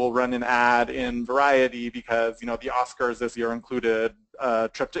February we'll run an ad in Variety because, you know, the Oscars this year included a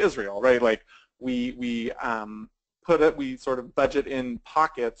trip to Israel, right? Like we sort of budget in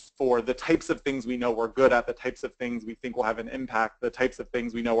pockets for the types of things we know we're good at, the types of things we think will have an impact, the types of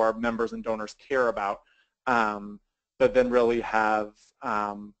things we know our members and donors care about, but then really have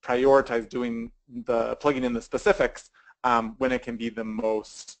prioritized doing plugging in the specifics when it can be the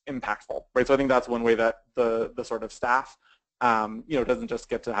most impactful, right? So I think that's one way that the sort of staff, you know, doesn't just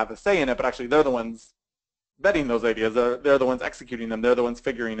get to have a say in it, but actually they're the ones vetting those ideas, they're the ones executing them, they're the ones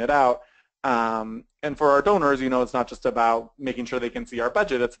figuring it out. And for our donors, you know, it's not just about making sure they can see our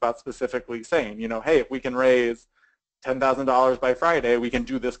budget, it's about specifically saying, you know, hey, if we can raise $10,000 by Friday, we can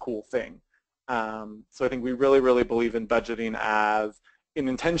do this cool thing. So I think we really, really believe in budgeting as an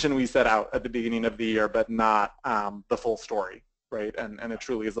intention we set out at the beginning of the year, but not the full story, right? And it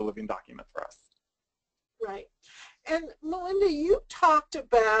truly is a living document for us. Right. And Melinda, you talked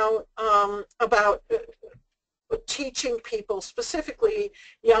about teaching people, specifically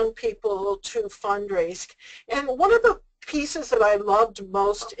young people, to fundraise. And one of the pieces that I loved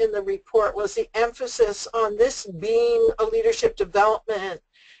most in the report was the emphasis on this being a leadership development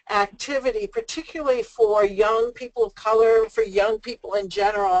activity, particularly for young people of color, for young people in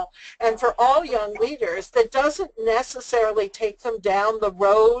general, and for all young leaders, that doesn't necessarily take them down the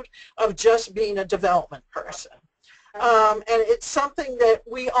road of just being a development person. And it's something that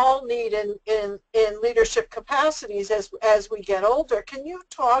we all need in leadership capacities as we get older. Can you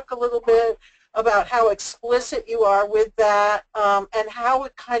talk a little bit about how explicit you are with that and how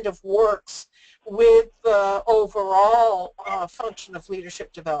it kind of works with the overall function of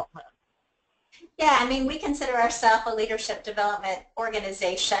leadership development? Yeah, I mean, we consider ourselves a leadership development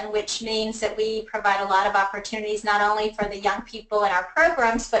organization, which means that we provide a lot of opportunities not only for the young people in our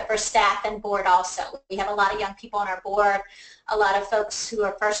programs, but for staff and board also. We have a lot of young people on our board, a lot of folks who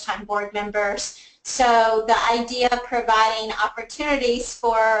are first-time board members. So the idea of providing opportunities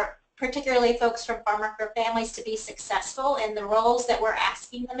for particularly folks from farm worker families to be successful in the roles that we're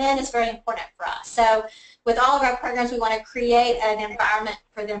asking them in is very important for us. So with all of our programs, we want to create an environment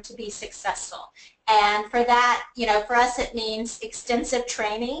for them to be successful. And for that, you know, for us it means extensive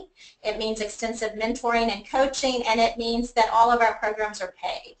training, it means extensive mentoring and coaching, and it means that all of our programs are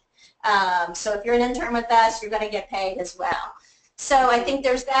paid. So if you're an intern with us, you're going to get paid as well. So I think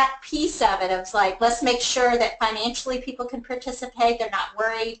there's that piece of it. It's like, let's make sure that financially people can participate, they're not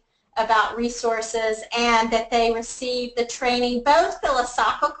worried about resources, and that they receive the training, both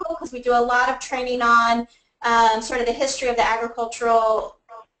philosophical, because we do a lot of training on sort of the history of the agricultural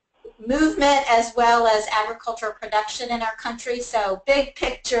movement as well as agricultural production in our country. So big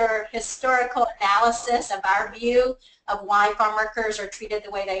picture historical analysis of our view of why farm workers are treated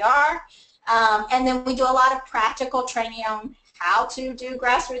the way they are. And then we do a lot of practical training on how to do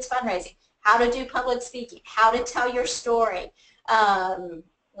grassroots fundraising, how to do public speaking, how to tell your story.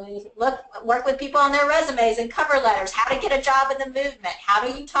 We work with people on their resumes and cover letters, how to get a job in the movement, how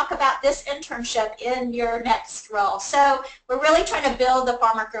do you talk about this internship in your next role. So we're really trying to build the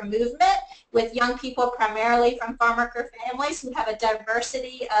farm worker movement with young people primarily from farm worker families who have a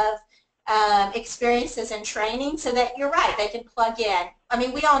diversity of experiences and training, so that you're right, they can plug in. I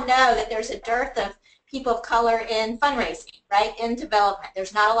mean, we all know that there's a dearth of people of color in fundraising, right, in development.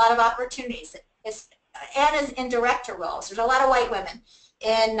 There's not a lot of opportunities, and in director roles. There's a lot of white women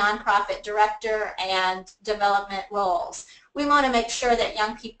in nonprofit director and development roles. We want to make sure that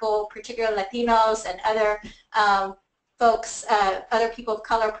young people, particularly Latinos and other folks, other people of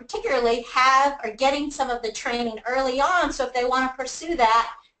color particularly, are getting some of the training early on, so if they want to pursue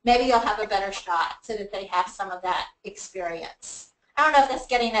that, maybe you'll have a better shot so that they have some of that experience. I don't know if that's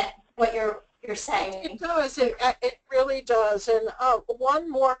getting at what you're saying. It does. It really does. And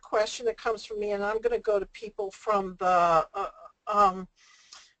one more question that comes from me, and I'm going to go to people from the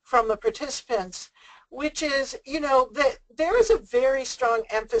participants, which is, you know, that there is a very strong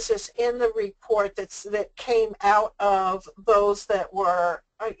emphasis in the report that came out of those that were,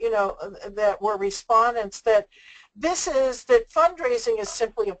 you know, that were respondents, that fundraising is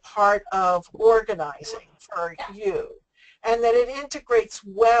simply a part of organizing for you, and that it integrates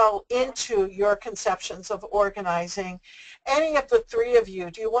well into your conceptions of organizing. Any of the three of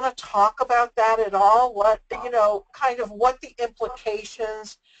you, do you want to talk about that at all? What, you know, kind of what the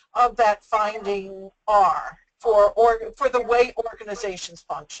implications of that finding are for the way organizations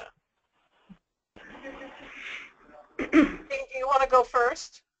function? Do you want to go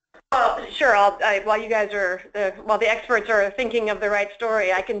first? Sure. While you guys while the experts are thinking of the right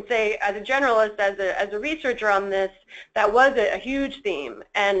story, I can say, as a generalist, as a researcher on this, that was a huge theme.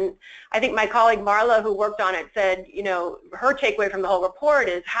 And I think my colleague Marla, who worked on it, said, you know, her takeaway from the whole report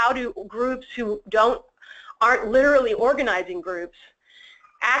is, how do groups who aren't literally organizing groups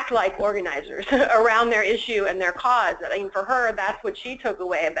act like organizers around their issue and their cause? I mean, for her, that's what she took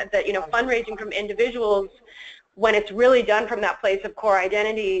away, that, you know, fundraising from individuals, when it's really done from that place of core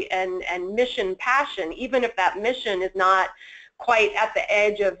identity and mission passion, even if that mission is not quite at the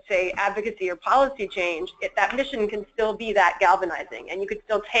edge of, say, advocacy or policy change, that mission can still be that galvanizing, and you could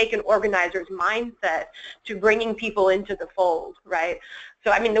still take an organizer's mindset to bringing people into the fold, right?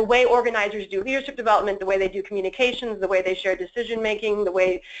 So, I mean, the way organizers do leadership development, the way they do communications, the way they share decision making, the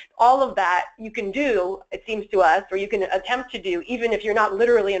way, all of that you can do, it seems to us, or you can attempt to do, even if you're not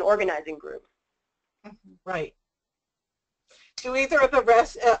literally an organizing group. Right. Do either of the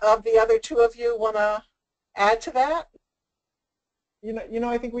rest of the other two of you want to add to that? You know,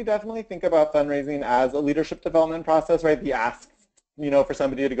 I think we definitely think about fundraising as a leadership development process, right? The ask, you know, for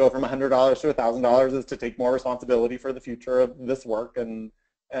somebody to go from $100 to $1,000 is to take more responsibility for the future of this work, and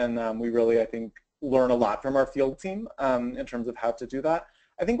we really, I think, learn a lot from our field team in terms of how to do that.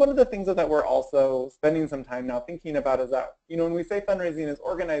 I think one of the things that we're also spending some time now thinking about is that, you know, when we say fundraising is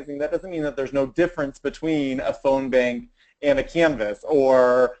organizing, that doesn't mean that there's no difference between a phone bank and a canvas,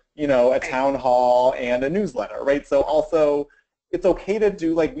 or, you know, a town hall and a newsletter, right? So also, it's okay to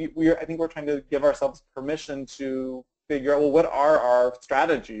do, like, I think we're trying to give ourselves permission to figure out, well, what are our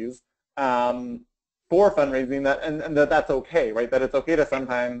strategies for fundraising, and that's okay, right? That it's okay to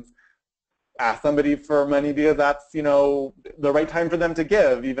sometimes ask somebody for money because that's, you know, the right time for them to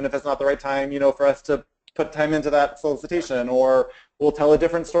give, even if it's not the right time, you know, for us to put time into that solicitation, or we'll tell a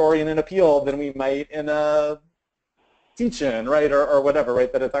different story in an appeal than we might in a teach-in, right, or whatever,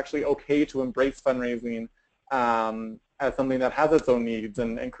 right? That it's actually okay to embrace fundraising as something that has its own needs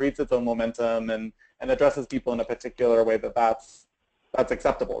and creates its own momentum and addresses people in a particular way that's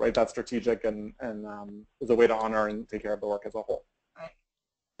acceptable, right? That's strategic and is a way to honor and take care of the work as a whole.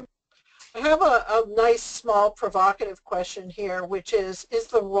 I have a nice, small, provocative question here, which is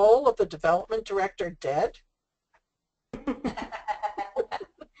the role of the development director dead?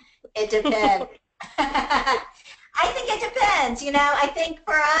 It depends. I think it depends. You know, I think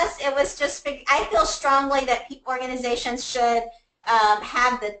for us, it was just, I feel strongly that organizations should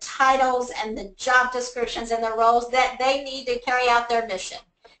have the titles and the job descriptions and the roles that they need to carry out their mission.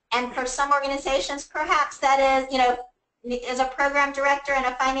 And for some organizations, perhaps that is, you know, is a program director and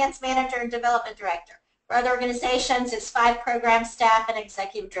a finance manager and development director. For other organizations, it's 5 program staff and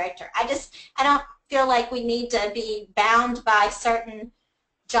executive director. I don't feel like we need to be bound by certain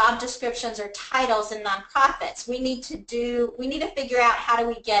job descriptions or titles in nonprofits. We need to figure out, how do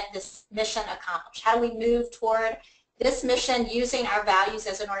we get this mission accomplished? How do we move toward this mission using our values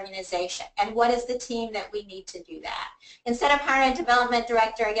as an organization? And what is the team that we need to do that? Instead of hiring a development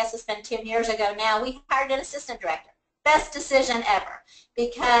director, I guess it's been 10 years ago now, we hired an assistant director. Best decision ever,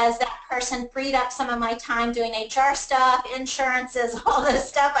 because that person freed up some of my time doing HR stuff, insurances, all this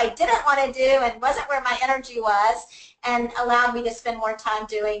stuff I didn't want to do and wasn't where my energy was, and allowed me to spend more time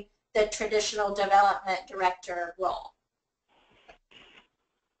doing the traditional development director role.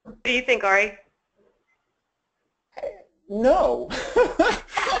 What do you think, Ari? No.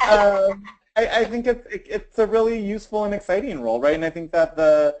 I think it's a really useful and exciting role, right? And I think that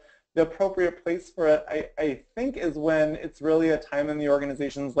the appropriate place for it, I think, is when it's really a time in the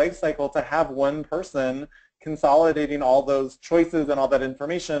organization's life cycle to have one person consolidating all those choices and all that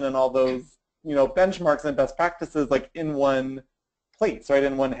information and all those, you know, benchmarks and best practices, like in one place, right,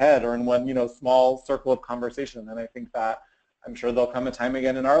 in one head or in one, you know, small circle of conversation. And I think that I'm sure there'll come a time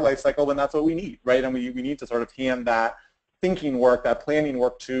again in our life cycle when that's what we need, right? And we need to sort of hand that thinking work, that planning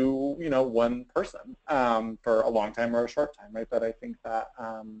work to, you know, one person for a long time or a short time, right? But I think that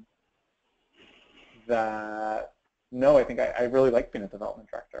no, I think I really like being a development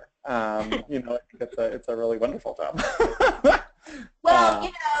director. You know, I think it's a really wonderful job. Well,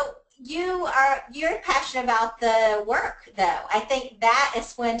 you know, you're passionate about the work, though. I think that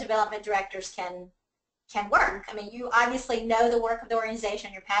is when development directors can work. I mean, you obviously know the work of the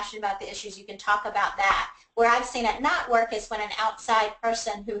organization. You're passionate about the issues. You can talk about that. Where I've seen it not work is when an outside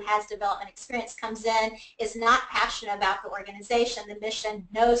person who has development experience comes in, is not passionate about the organization, the mission,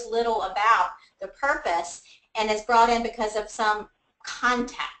 knows little about the purpose, and is brought in because of some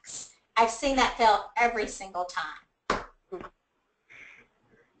context. I've seen that fail every single time.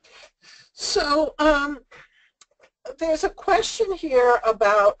 So there's a question here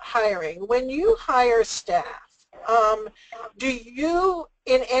about hiring. When you hire staff, do you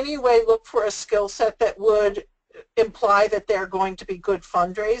in any way look for a skill set that would imply that they're going to be good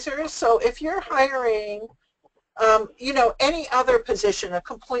fundraisers? So if you're hiring, you know, any other position, a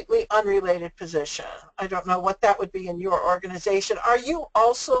completely unrelated position, I don't know what that would be in your organization, are you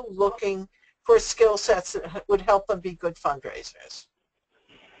also looking for skill sets that would help them be good fundraisers?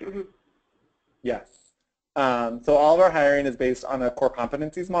 Mm-hmm. Yes. So all of our hiring is based on a core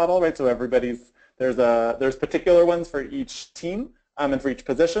competencies model, right? So there's particular ones for each team and for each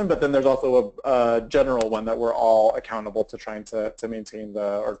position, but then there's also a general one that we're all accountable to trying to maintain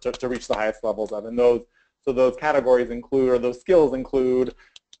or to reach the highest levels of. And those categories include, or those skills include,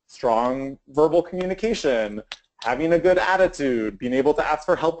 strong verbal communication, having a good attitude, being able to ask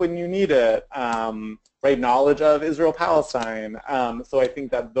for help when you need it, right? Knowledge of Israel-Palestine. So I think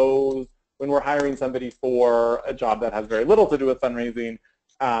that those, when we're hiring somebody for a job that has very little to do with fundraising,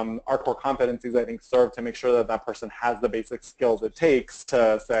 our core competencies, I think, serve to make sure that that person has the basic skills it takes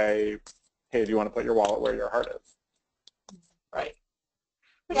to say, hey, do you want to put your wallet where your heart is? Right.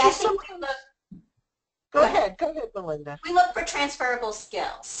 Yeah, I think Go ahead, Melinda. we look for transferable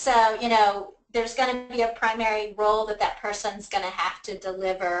skills. So, you know, there's going to be a primary role that person's going to have to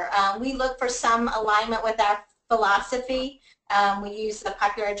deliver. We look for some alignment with our philosophy. We use the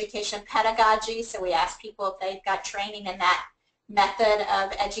popular education pedagogy, so we ask people if they've got training in that method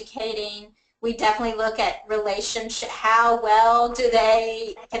of educating. We definitely look at relationship, how well can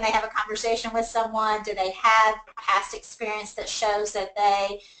they have a conversation with someone? Do they have past experience that shows that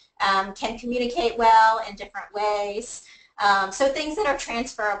they can communicate well in different ways? So things that are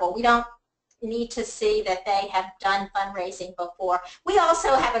transferable. We don't need to see that they have done fundraising before. We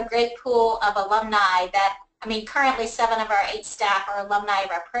also have a great pool of alumni that, I mean, currently 7 of our 8 staff are alumni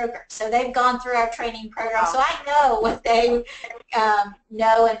of our program. So they've gone through our training program. So I know what they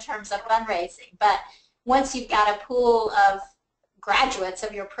know in terms of fundraising. But once you've got a pool of graduates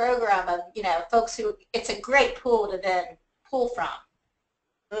of your program, of, you know, folks who, it's a great pool to then pull from.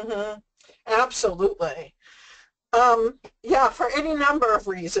 Mm-hmm. Absolutely. Yeah, for any number of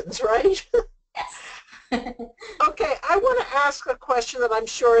reasons, right? Yes. Okay, I want to ask a question that I'm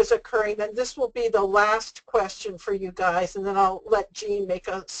sure is occurring, and this will be the last question for you guys, and then I'll let Jeanne make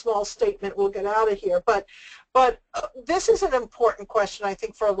a small statement. We'll get out of here. But this is an important question, I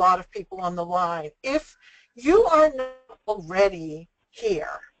think, for a lot of people on the line. If you are not already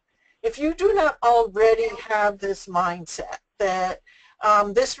here, if you do not already have this mindset that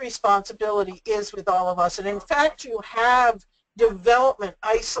this responsibility is with all of us, and in fact you have development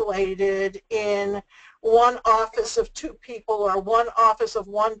isolated in one office of 2 people or one office of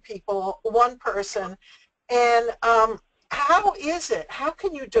 1 person, and how is it, how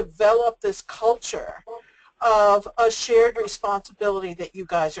can you develop this culture of a shared responsibility that you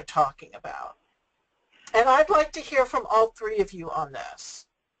guys are talking about. And I'd like to hear from all three of you on this.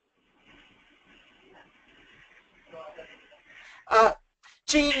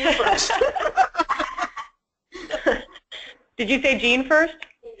 Jeanne, you first. Did you say Jeanne first?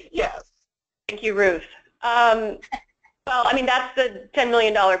 Yes. Thank you, Ruth. Well, I mean, that's the $10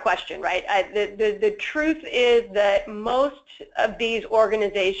 million question, right? The truth is that most of these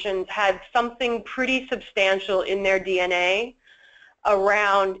organizations have something pretty substantial in their DNA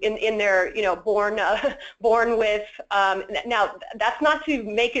around, in their, you know, born with, now that's not to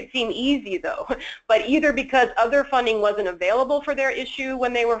make it seem easy though, but either because other funding wasn't available for their issue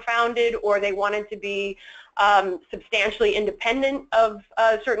when they were founded, or they wanted to be substantially independent of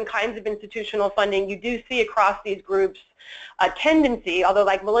certain kinds of institutional funding. You do see across these groups a tendency, although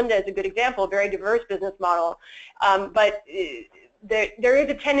like Melinda is a good example, very diverse business model, but there is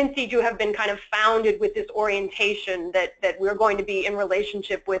a tendency to have been kind of founded with this orientation that we're going to be in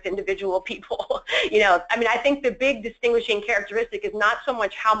relationship with individual people. You know, I mean, I think the big distinguishing characteristic is not so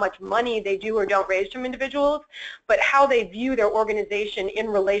much how much money they do or don't raise from individuals, but how they view their organization in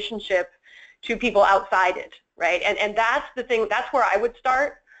relationship to people outside it, right? And that's the thing, that's where I would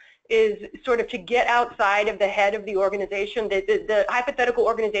start, is sort of to get outside of the head of the organization. The hypothetical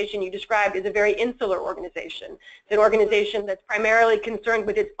organization you described is a very insular organization. It's an organization that's primarily concerned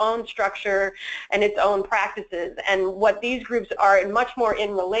with its own structure and its own practices. And what these groups are much more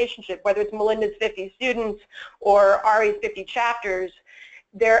in relationship, whether it's Melinda's 50 students or Ari's 50 chapters,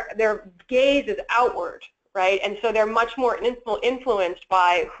 their gaze is outward, right? And so they're much more influenced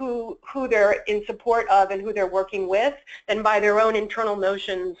by who they're in support of and who they're working with than by their own internal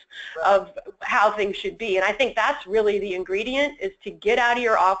notions of how things should be. And I think that's really the ingredient, is to get out of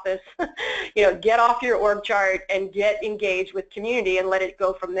your office, you know, get off your org chart and get engaged with community and let it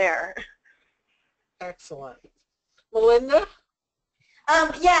go from there. Excellent. Melinda?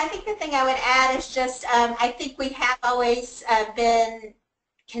 Yeah, I think the thing I would add is just I think we have always been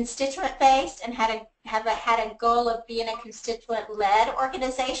constituent-based and had a goal of being a constituent-led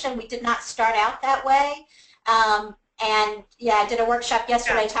organization. We did not start out that way. And yeah, I did a workshop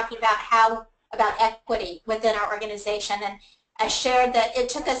yesterday talking about equity within our organization, and I shared that it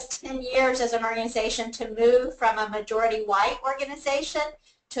took us 10 years as an organization to move from a majority white organization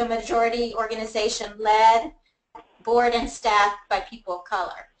to a majority organization led, board and staffed by people of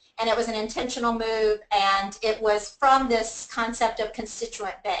color. And it was an intentional move, and it was from this concept of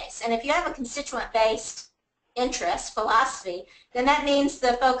constituent base. And if you have a constituent-based interest, philosophy, then that means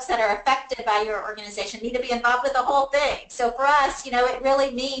the folks that are affected by your organization need to be involved with the whole thing. So for us, you know, it really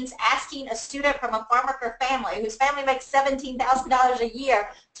means asking a student from a farm worker family whose family makes $17,000 a year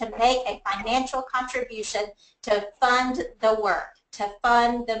to make a financial contribution to fund the work, to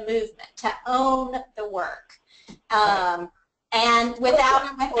fund the movement, to own the work. And without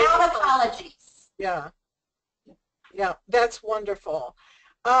apologies. Yeah. Yeah, that's wonderful.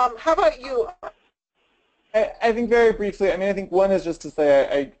 How about you? I think very briefly, I mean, I think one is just to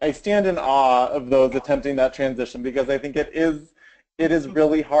say I stand in awe of those attempting that transition, because I think it is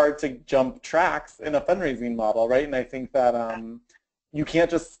really hard to jump tracks in a fundraising model, right? And I think that you can't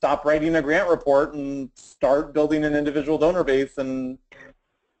just stop writing a grant report and start building an individual donor base, and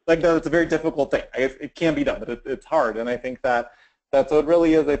like that, it's a very difficult thing. It can be done, but it's hard. And I think that's what it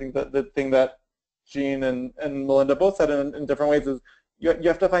really is. I think that the thing that Jeanne and Melinda both said in different ways is you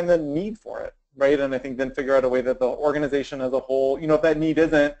have to find the need for it, right? And I think then figure out a way that the organization as a whole, you know, if that need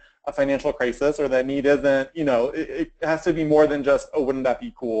isn't a financial crisis, or that need isn't, you know, it has to be more than just, oh, wouldn't that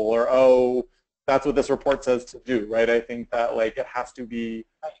be cool, or oh, that's what this report says to do, right? I think that like it has to be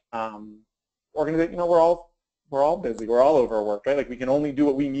organization. You know, we're all busy, we're all overworked, right? Like we can only do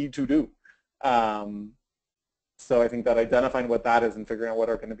what we need to do. So I think that identifying what that is and figuring out what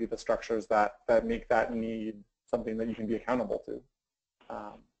are going to be the structures that make that need something that you can be accountable to.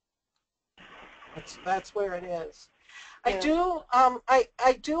 That's where it is. Yeah.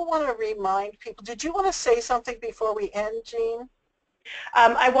 I do want to remind people. Did you want to say something before we end, Jeanne?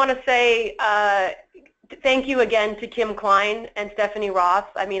 I want to say thank you again to Kim Klein and Stephanie Ross.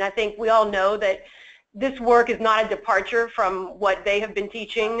 I mean, I think we all know that this work is not a departure from what they have been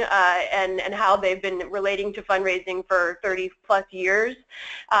teaching and how they've been relating to fundraising for 30 plus years.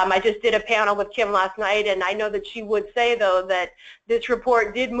 I just did a panel with Kim last night, and I know that she would say, though, that this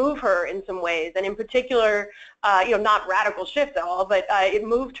report did move her in some ways, and in particular, you know, not radical shift at all, but it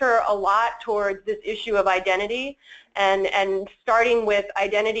moved her a lot towards this issue of identity and starting with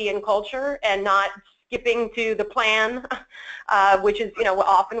identity and culture, and not skipping to the plan, which is, you know,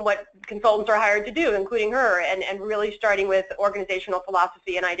 often what consultants are hired to do, including her, and really starting with organizational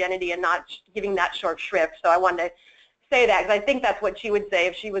philosophy and identity and not giving that short shrift. So I wanted to say that because I think that's what she would say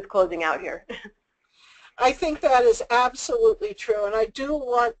if she was closing out here. I think that is absolutely true, and I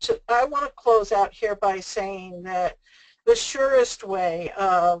want to close out here by saying that the surest way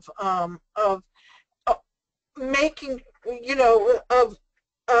of making, you know,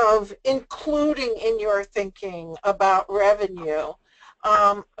 of including in your thinking about revenue,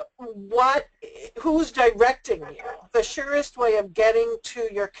 who's directing you. The surest way of getting to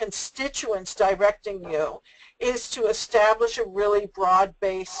your constituents directing you is to establish a really broad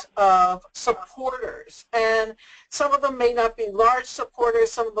base of supporters. And some of them may not be large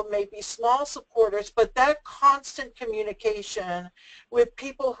supporters, some of them may be small supporters, but that constant communication with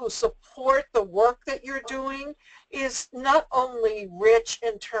people who support the work that you're doing is not only rich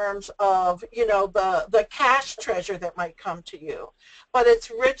in terms of, you know, the cash treasure that might come to you, but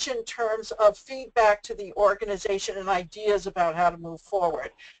it's rich in terms of feedback to the organization and ideas about how to move forward.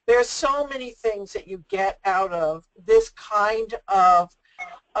 There's so many things that you get out of this kind of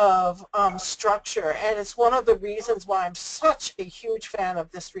structure, and it's one of the reasons why I'm such a huge fan of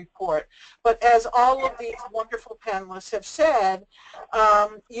this report. But as all of these wonderful panelists have said,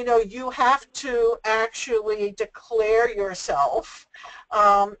 you know, you have to actually declare yourself,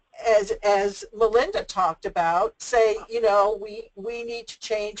 as Melinda talked about, say, you know, we need to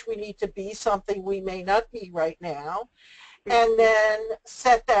change, we need to be something we may not be right now, and then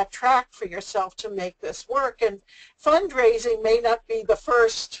set that track for yourself to make this work. And fundraising may not be the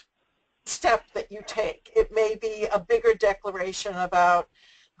first step that you take. It may be a bigger declaration about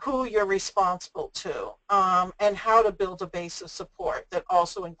who you're responsible to, and how to build a base of support that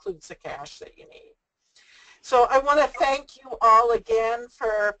also includes the cash that you need. So I want to thank you all again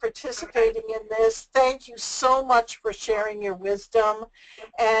for participating in this. Thank you so much for sharing your wisdom.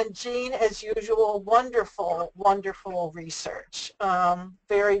 And Jeanne, as usual, wonderful, wonderful research.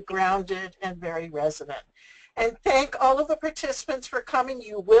 Very grounded and very resonant. And thank all of the participants for coming.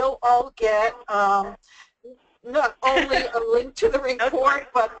 You will all get not only a link to the report,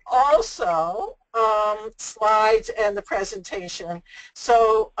 but also slides and the presentation.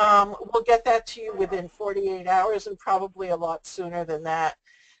 So we'll get that to you within 48 hours and probably a lot sooner than that.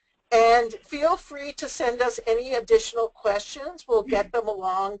 And feel free to send us any additional questions. We'll get them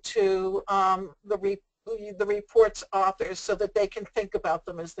along to the report's authors so that they can think about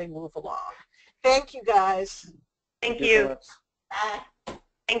them as they move along. Thank you, guys. Thank you. Bye.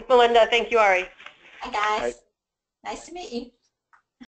 Thanks, Melinda. Thank you, Ari. Hi, guys. Nice to meet you.